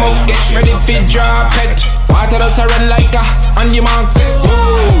 Mama, get ready for drop it. Water does run like a on your mark set.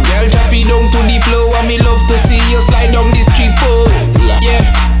 Girl, drop it down to the floor. And me love to see you slide down the street pole. Yeah,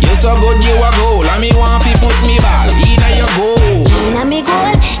 you so good, you a goal. And me want to put me ball in your goal. Inna me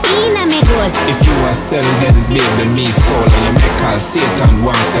goal, inna me goal. If you a sell, then baby me soul. And you make all Satan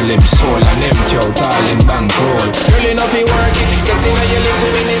want sell him soul. And empty out all in bankroll. Girl enough you work it. Sexy now your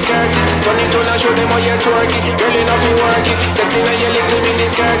little mini skirt it. Turn it on and show them how you twerk it. Girl enough you work it. Sexy now your little mini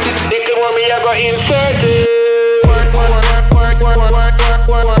skirt it. Little mommy I got insert it. Work, work, work, work, work, work,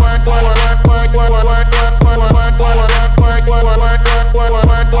 work, work, work, work, work, work, work, work,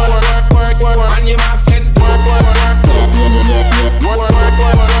 work. On your mark set. Work, work, work, work, work, work,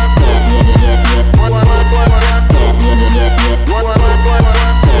 work.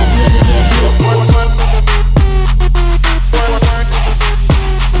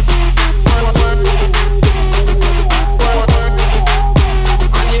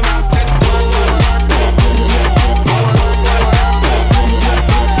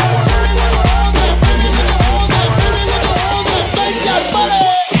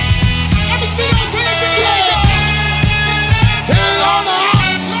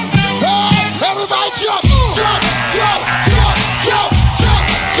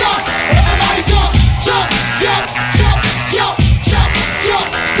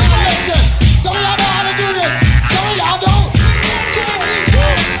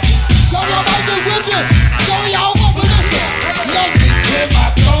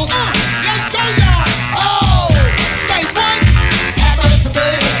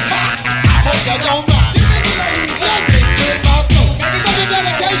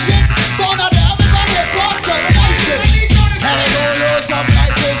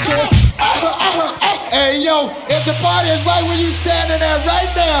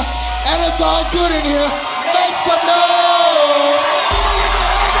 And it's all good in here. Make some noise.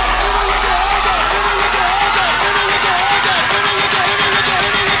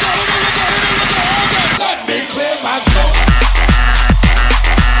 Let me clear my throat.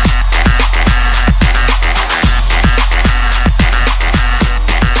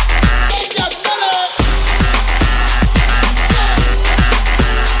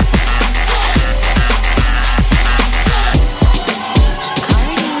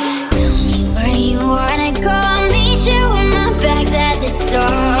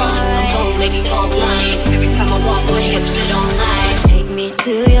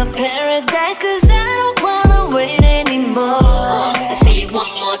 To your paradise, 'cause I don't wanna wait anymore. I say it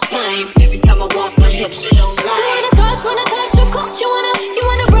one more time. Every time I walk, my hips they don't lie. Wanna touch, of course you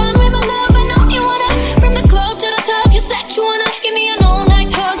wanna run with my love, I know you wanna. From the club to the top, you said you wanna give me an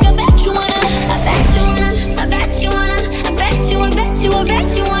all-night hug, I bet you wanna. I bet you wanna, I bet you wanna. I bet you, I bet you, I bet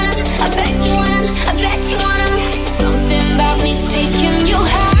you wanna. I bet you wanna, I bet you wanna. Something about me's taking you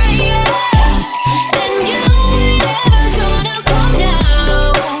higher. And you ain't ever gonna come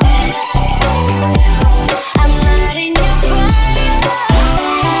down. I'm lighting your fire.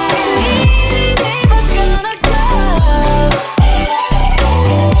 And it ain't ever gonna go.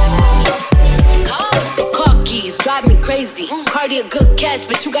 The car keys drive me crazy. Cardi a good catch,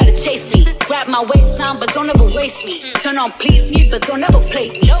 but you gotta chase me. Grab my waistline, but don't ever waste me. Turn on please me, but don't ever play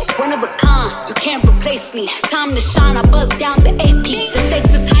me. One of a kind, you can't replace me. Time to shine, I buzz down the AP. The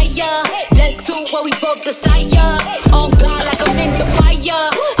stakes is higher. Let's do what we both desire. Oh God, like I'm in the fire.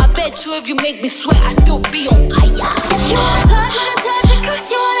 I bet you if you make me sweat, I still be on fire. You wanna touch, of course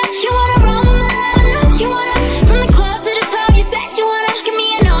you wanna run with my love, I know you wanna. From the club to the top, you said you wanna give me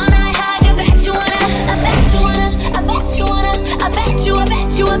an all-night hug, I bet you wanna. I bet you wanna, I bet you wanna. I bet you, I bet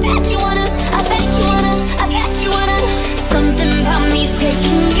you, I bet you wanna. I bet you wanna, I bet you wanna. Something about me's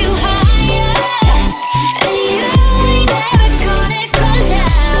taking you higher. And you ain't ever gonna come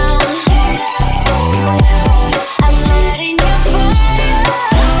down. I'm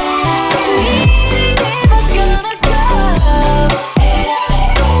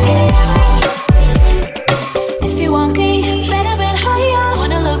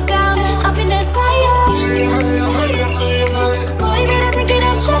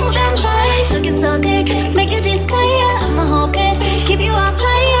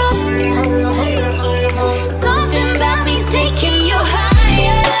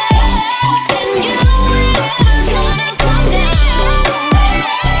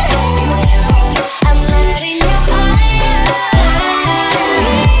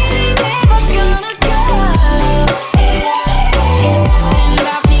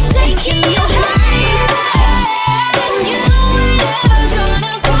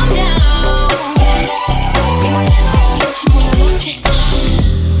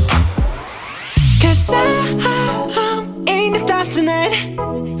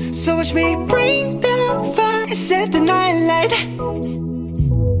night. So watch me bring the fire, set the night light.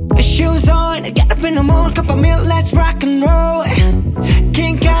 Shoes on, get up in the morning, cup of milk, let's rock and roll.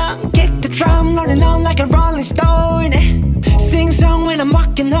 Kink out, kick the drum, rolling on like a rolling stone. Sing song when I'm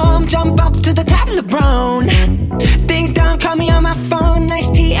walking home, jump up to the top of the brown. Ding dong, call me on my phone, nice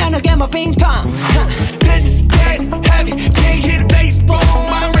tea and I'll get my ping pong. This is dead heavy, can't hear the bass, boom,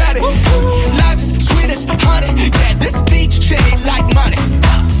 I'm ready. Life is sweet as honey, yeah, this beat treat like money.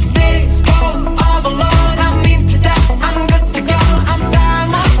 This go overload, I'm into that, I'm good to go, I'm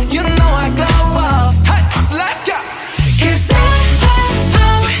diamond, you know I glow up. Hey, so let's go. 'Cause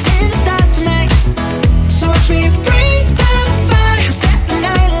I'm in the stars tonight, so watch me bring the fire, set the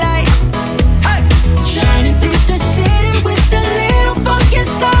night light. Hey, shining through the city with a little fucking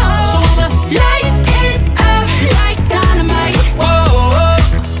soul. So I'ma light it up like dynamite.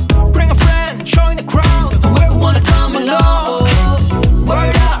 Whoa, bring a friend, join the crowd, whoever wanna come along.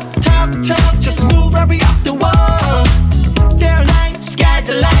 Word up, talk, just move right up the wall. They're light, skies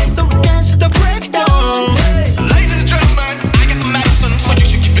are light, so we dance to the breakdown. Ladies and gentlemen, I got the medicine, so you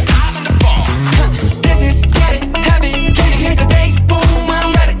should keep your eyes on the ball. This is getting heavy, can you hear the bass? Boom, I'm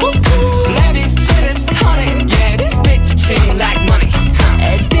ready. Levies, sweetest honey, yeah, this bitch treat like money.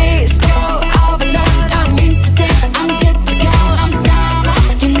 This go overload, I'm into that, I'm good to go, I'm down,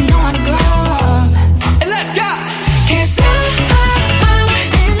 you know I glow. And let's go. 'Cause I'm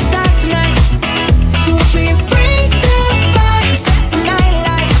in the stars tonight, so watch me bring the fire, set the night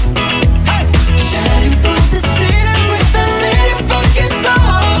light. Hey, shining through the city with a little fucking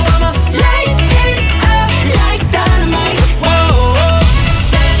soul. So I'ma light it up like dynamite. Whoa,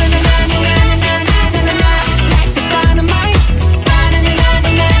 Na-na-na-na-na-na-na-na-na-na. Life is dynamite.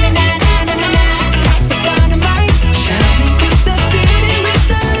 Na-na-na-na-na-na-na-na-na. Life is dynamite. Shining through the city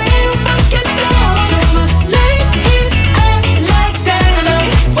with a little fucking soul. So I'ma light it up like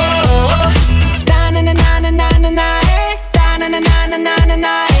dynamite. Whoa. Da-na-na-na-na-na-na-na, eh.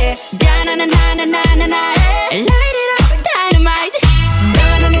 Da-na-na-na-na-na-na, eh. Da-na-na-na-na-na-na, eh. Light it up like dynamite.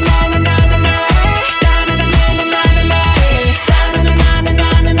 Da-na-na-na-na-na-na, eh. Da-na-na-na-na-na-na, eh.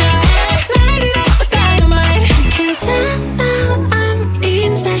 Da-na-na-na-na-na-na, eh. Light it up like dynamite. 'Cause I'm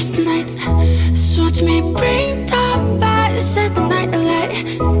in stars tonight, so watch me bring the fire, set the night alight.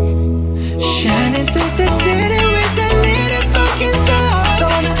 Shining through the city with a little fucking soul. So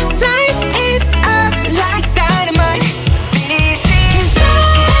I'ma light it up like dynamite. This is so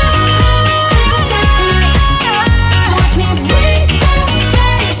watch me bring the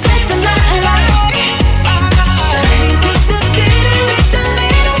fire, set the night alight. Shining through the city with a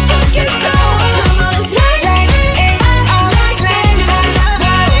little fucking soul. So I'ma light it up like dynamite.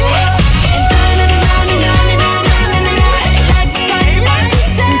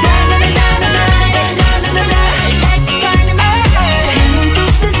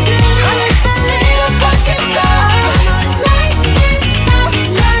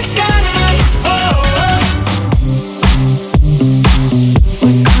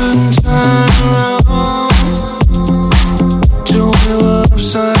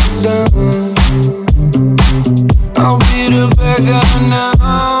 I'll be the bad guy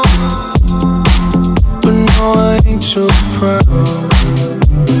now, but no, I ain't too proud.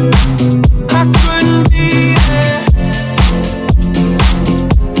 I couldn't be there,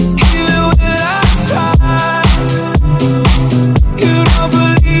 even when I tried. You don't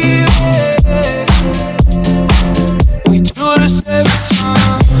believe it. We do this every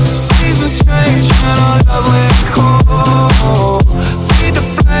time. Seasons change and our love went cold. Feed the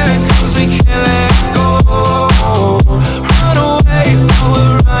flame 'cause we can't let go. Run away, but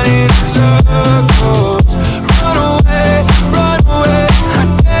we're running in circles. Run away, I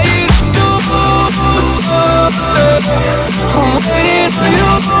dare you to do something. I'm waiting for you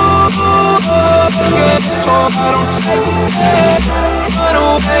again, so I don't take it back. Run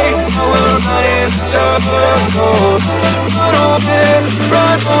away, but we're running in circles. Run away,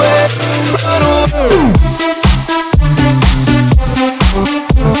 run away, run away.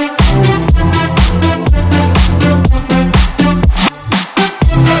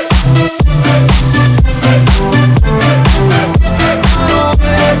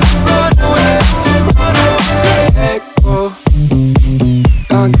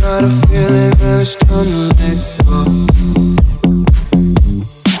 I got a feeling that it's time to let go.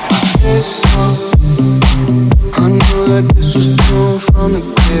 I said so. I knew that this was doomed from the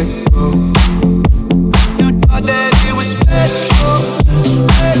get-go. You thought that it was special,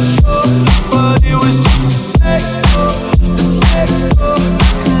 but it was just a sex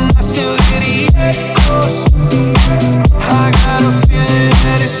and I still hear the echoes. I got a feeling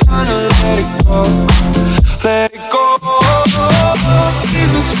that it's time to let it go. Let it go.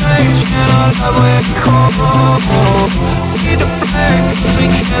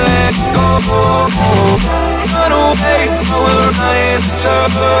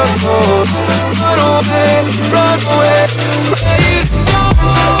 circles. Run away, where you go?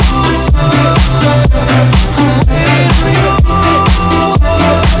 I'm waiting for you.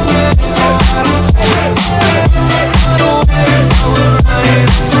 So I don't take it. Run away, we're running in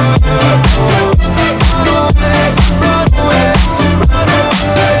circles. Run away, run away, run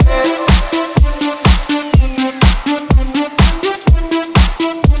away.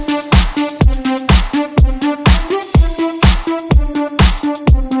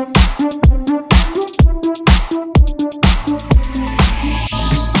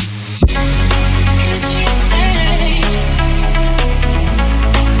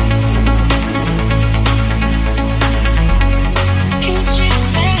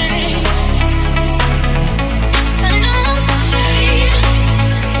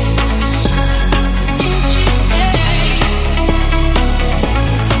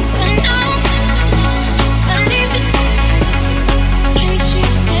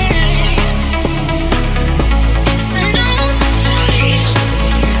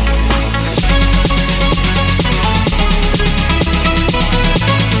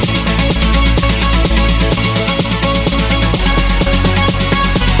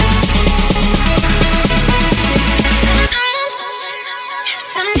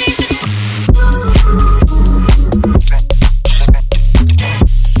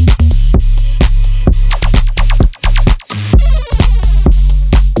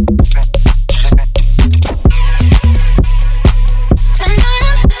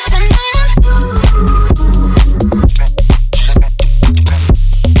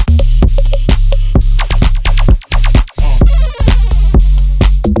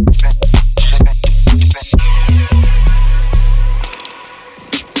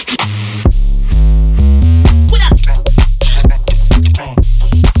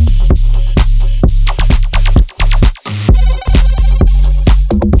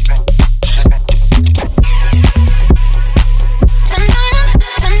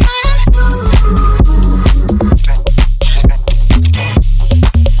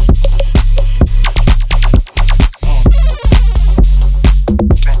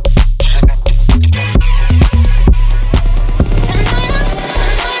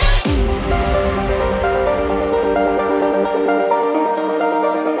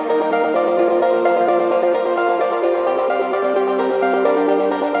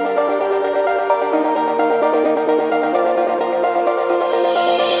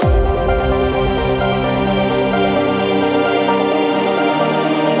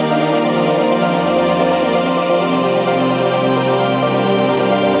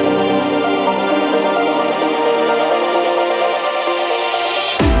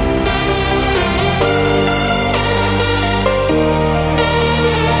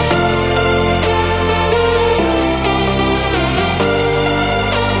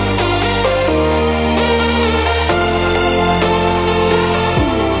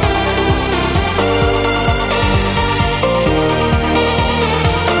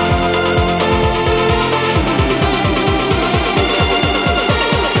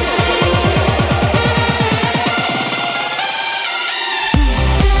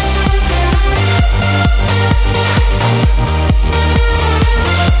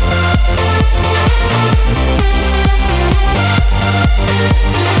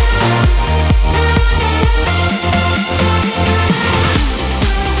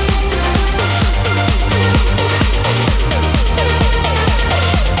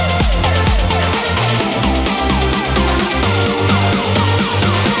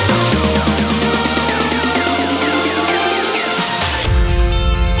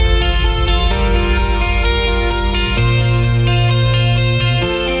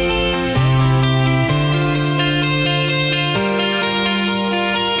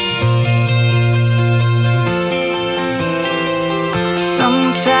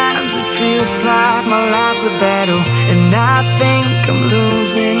 Feels like my life's a battle, and I think I'm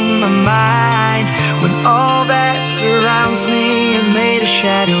losing my mind when all that surrounds me is made of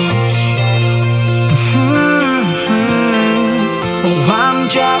shadows. Oh, I'm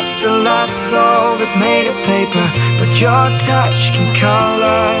just a lost soul that's made of paper, but your touch can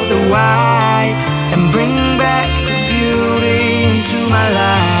color the white and bring back the beauty into my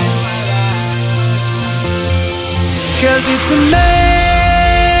life. 'Cause it's a mad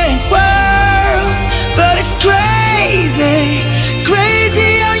world, but it's crazy,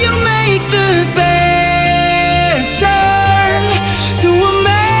 crazy how you make the bad turn to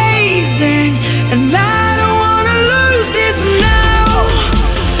amazing. And I don't wanna lose this now,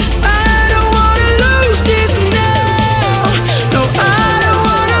 I don't wanna lose this now, no, I don't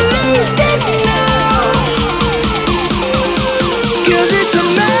wanna lose this now. 'Cause it's a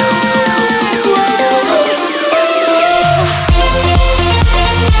mad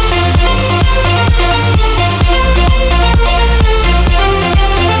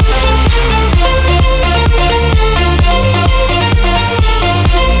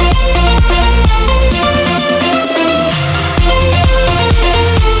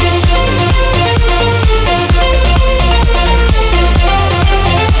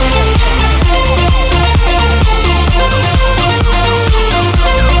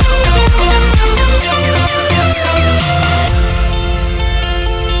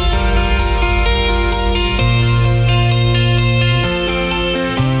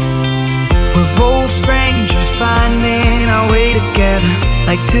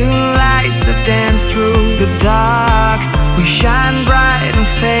like two lights that dance through the dark. We shine bright and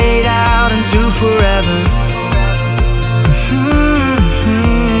fade out into forever.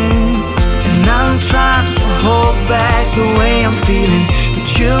 And I'm trying to hold back the way I'm feeling, but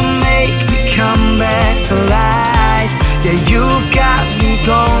you make me come back to life. Yeah, you've got me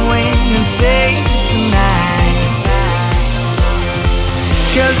going insane tonight.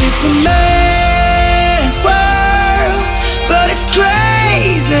 'Cause it's a mad world, but it's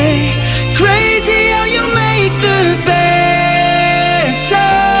crazy, crazy how you make the bad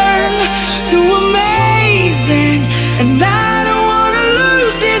turn to amazing. And I don't wanna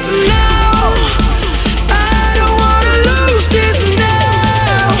lose this now. I don't wanna lose this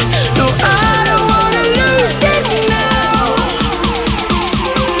now. No, I don't wanna lose this now.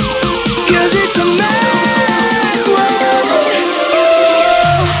 'Cause it's a mad world.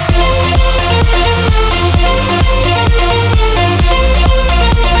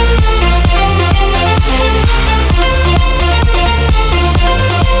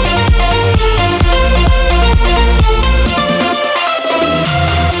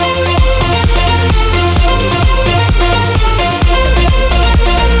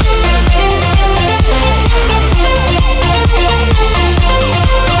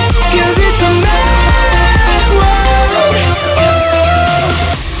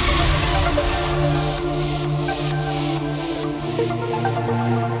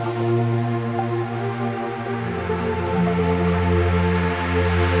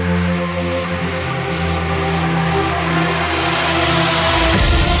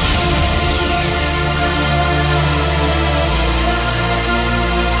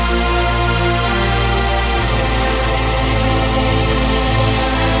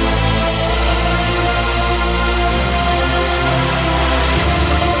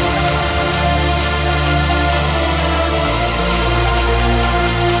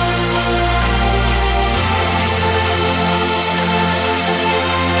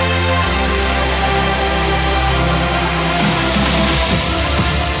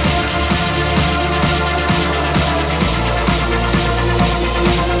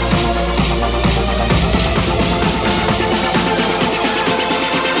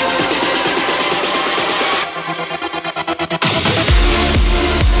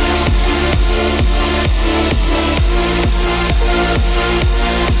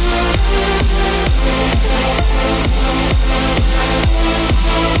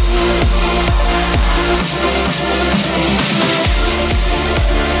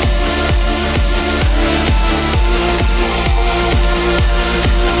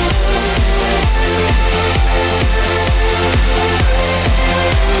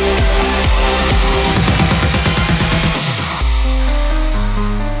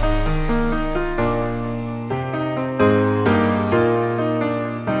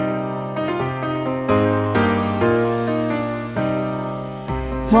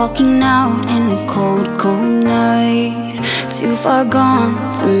 Walking out in the cold, cold night, too far gone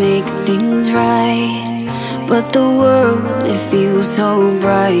to make things right. But the world, it feels so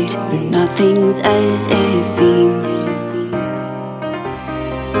bright, and nothing's as it seems.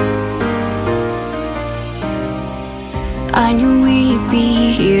 I knew we'd be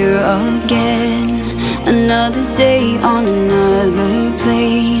here again, another day on another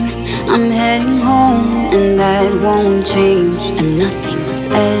plane. I'm heading home and that won't change, and nothing's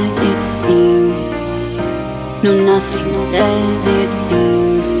as it seems. No, nothing's as it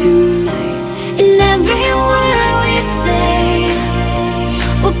seems tonight. And every word we say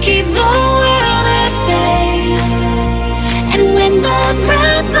will keep the world at bay. And when the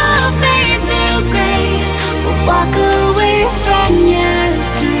crowds all fade to gray, we'll walk away.